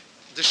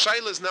 the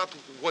shaila is not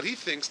what he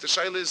thinks. The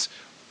shaila is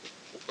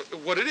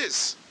what it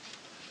is.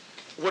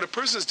 When a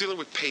person is dealing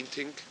with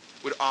painting,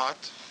 with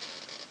art,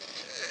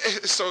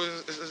 so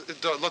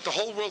let the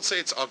whole world say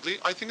it's ugly,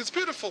 I think it's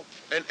beautiful,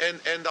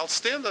 and I'll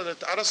stand on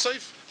it out of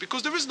safe,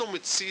 because there is no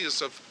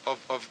mitzias of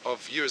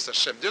Yiras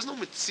Hashem. There's no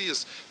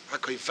mitzias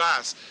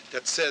hakoivas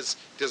that says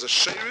there's a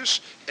sheirish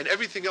and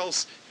everything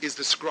else is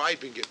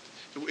describing it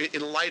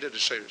in light of the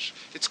sheirish.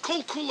 It's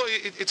kol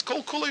kulay. It's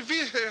kol kulay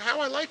how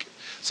I like it.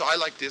 So I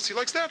like this. He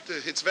likes that.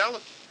 It's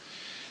valid.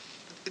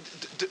 The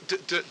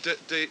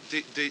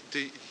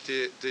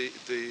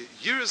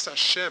Yiras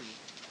Hashem,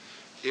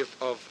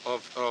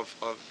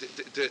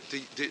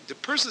 the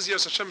person's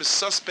Yiras Hashem is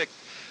suspect,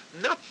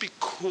 not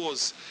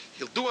because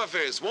he'll do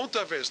averes, won't do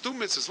averes, do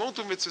mitzvahs, won't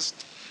do mitzvahs.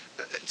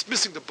 It's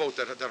missing the boat.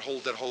 That whole.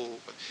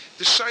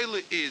 The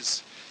shaila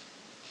is,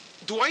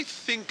 do I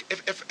think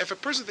if a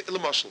person,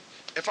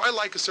 if I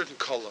like a certain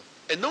color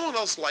and no one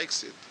else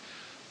likes it,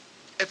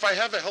 if I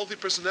have a healthy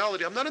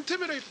personality, I'm not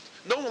intimidated.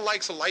 No one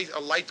likes a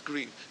light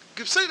green.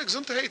 Say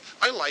it,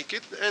 I like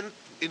it, and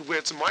in where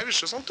it's in my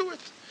wishes, I'll do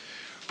it.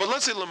 But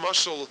let's say,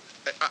 Lamashal,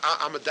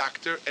 I'm a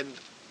doctor, and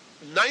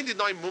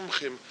 99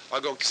 mumchim are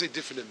going to say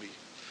different than me.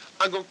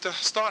 I'm going to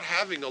start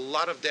having a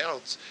lot of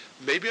doubts.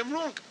 Maybe I'm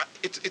wrong.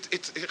 I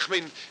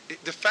mean,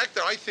 the fact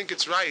that I think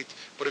it's right,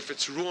 but if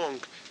it's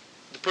wrong,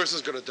 the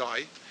person's going to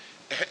die.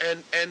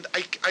 And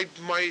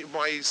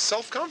my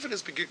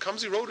self-confidence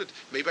becomes eroded.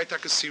 Maybe I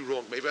take a see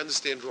wrong. Maybe I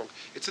understand wrong.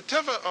 It's a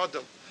teva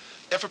adam.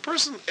 If a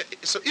person,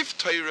 so if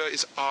Torah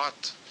is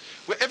art,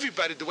 where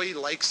everybody, the way he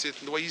likes it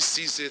and the way he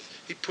sees it,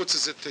 he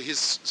puts it to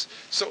his.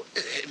 So,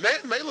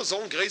 I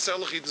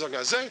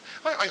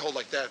hold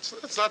like that.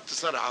 It's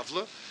not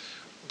avla.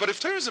 But if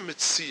Torah is a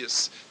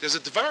mitzias, there's a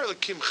dvar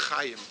lakim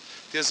chayim.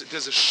 There's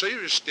a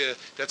sheirish there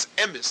that's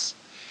emes.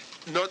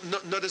 No,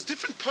 there's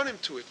different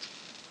panim to it.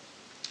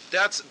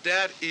 That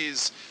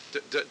is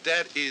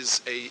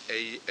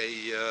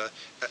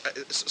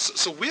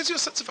so where's your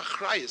sense of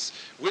achrayus?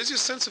 Where's your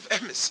sense of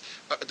emes?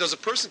 Does a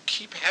person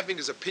keep having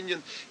his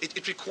opinion?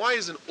 It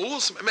requires an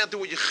awesome. I mean, there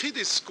were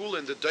yechidei school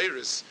in the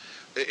dairis.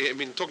 I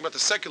mean, talking about the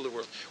secular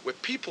world, where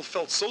people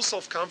felt so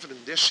self-confident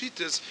in their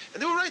shittas,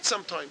 and they were right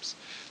sometimes.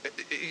 There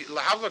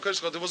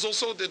was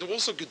also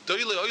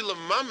gedolei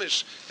olam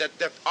mamish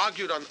that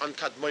argued on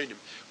kadmonim,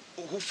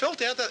 who felt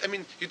they had that. I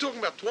mean, you're talking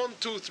about 1,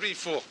 2, 3,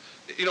 4.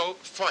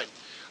 Fine.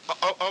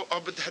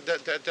 But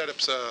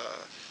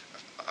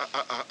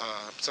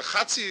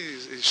that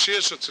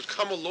should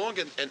come along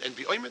and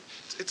be oimed.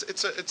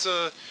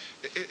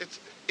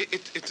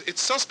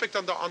 It's suspect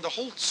on the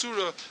whole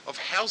tzura of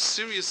how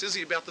serious is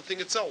he about the thing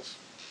itself.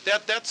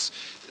 That's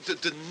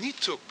the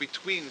nituk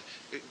between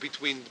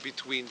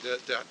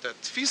that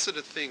tfisa of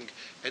the thing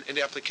and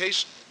the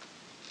application.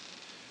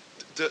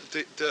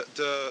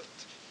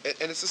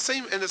 And it's the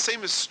same, and the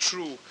same is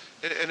true,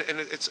 and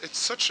it's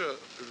such a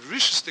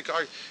rishistic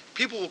argument.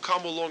 People will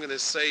come along and they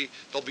say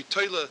they'll be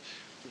toilet.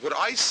 What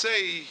I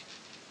say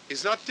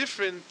is not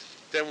different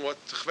than what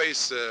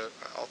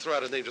I'll throw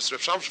out a name, just Reb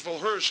Shamshafal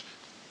Hirsch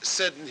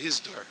said in his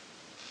dar.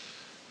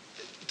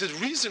 The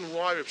reason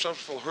why Reb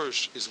Shamshafal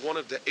Hirsch is one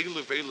of the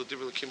Eilu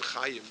Divrei Lakim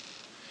Chayim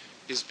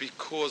is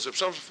because Reb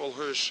Shamshafal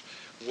Hirsch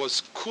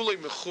was kulei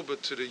mechuba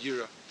to the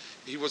Yira.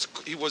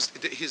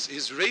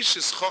 His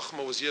reishis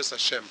chachma was Yiras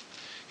Hashem.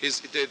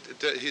 His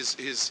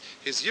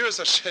Yiras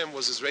Hashem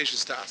was his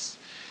reishis tas.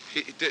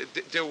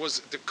 There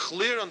was the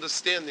clear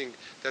understanding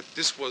that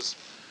this was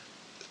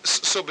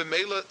so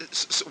b'meila.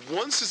 So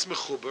once it's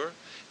mechuber,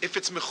 if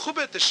it's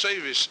mechuber at the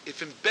sheirish,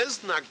 if in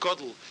bezna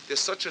godel there's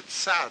such a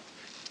tzad,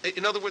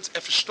 In other words,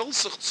 if stol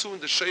sich zu in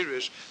the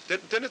sheirish,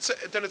 then it's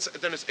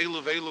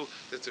elu velu.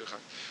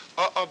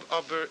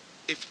 Aber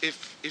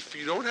if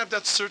you don't have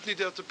that certainty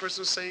that the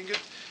person is saying it,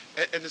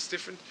 and it's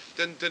different,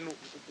 then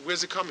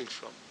where's it coming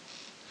from?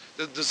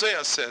 The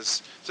Zohar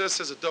says a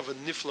dava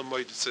nifla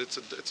moed. It's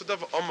a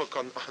dava amak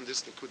on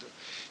this nekuda.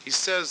 He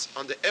says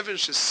on the Even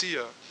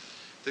Shesia,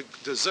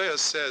 the Zohar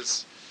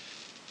says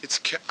it's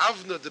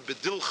ke'avna de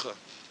bedilcha.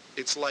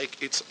 It's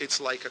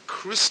like a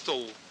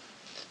crystal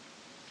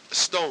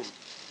stone.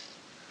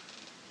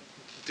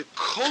 The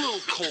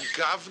kolel kol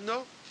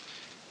gavna,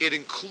 it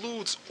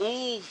includes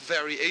all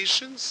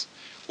variations.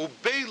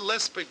 Ubei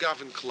les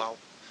begavin klal,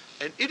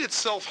 and it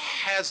itself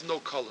has no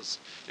colors.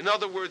 In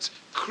other words,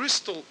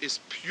 crystal is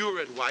pure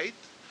and white,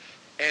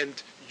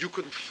 and you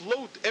can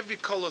float every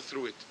color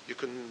through it. You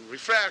can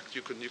refract,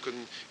 you can,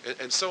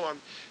 and so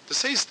on. The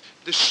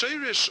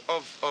sheirish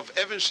of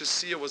Even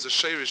Shesia was a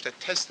sheirish that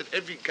tested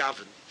every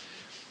gavin.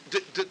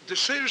 The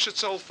sheirish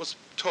itself was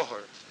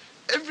tohar.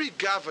 Every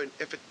gavin,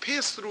 if it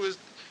passed through it,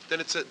 then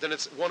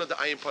it's one of the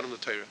ayin panim of the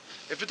Torah.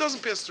 If it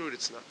doesn't pass through it,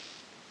 it's not.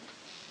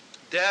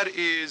 That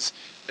is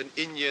an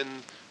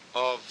inyan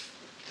of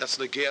that's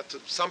negate.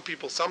 Some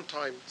people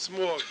sometimes it's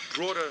more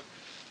broader.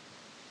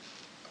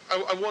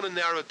 I want to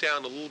narrow it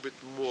down a little bit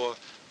more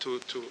to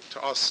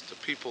us, to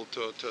people,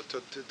 to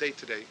day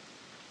to day.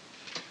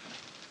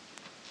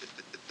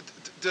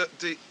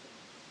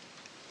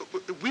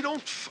 We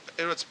don't.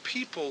 It's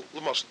people.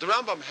 The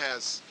Rambam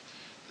has.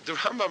 The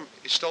Rambam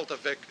stellt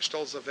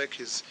weg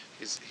his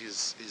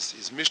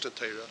Mishnah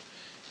Torah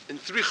in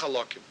three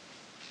halakim,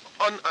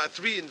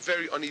 three in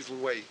very uneven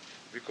way,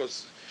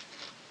 because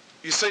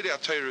you say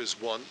that Torah is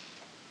one,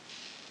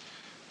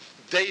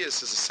 Deis is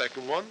the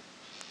second one,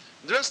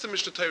 the rest of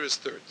Mishnah Torah is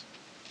third.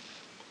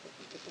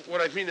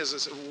 What I mean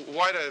is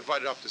why did I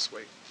divide it up this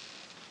way?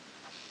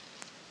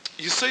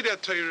 You say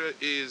that Torah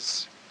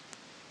is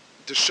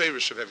the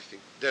sheirish of everything,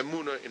 the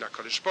emunah in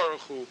HaKadosh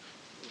Baruch Hu,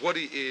 what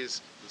he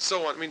is, and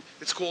so on. I mean,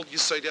 it's called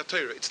Yisodei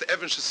HaTorah. It's the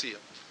Even Shesia.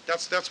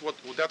 That's what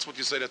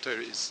Yisodei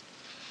HaTorah is.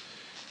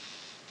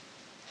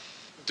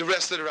 The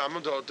rest of the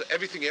Rambam,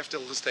 everything after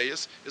the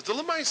Listayas, is the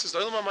Lamaisa, the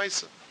Olam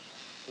HaMaisa.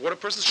 What a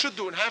person should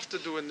do and have to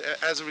do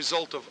as a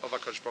result of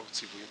HaKadosh Baruch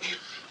Hu Tzivuyim.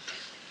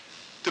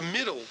 The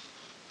middle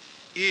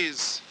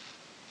is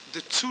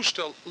the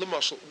Tushtel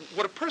Lamashal.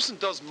 What a person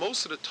does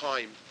most of the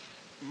time,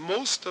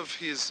 most of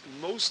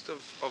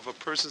a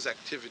person's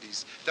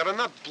activities that are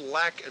not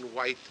black and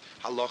white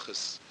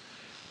halachas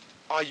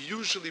are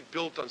usually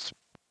built on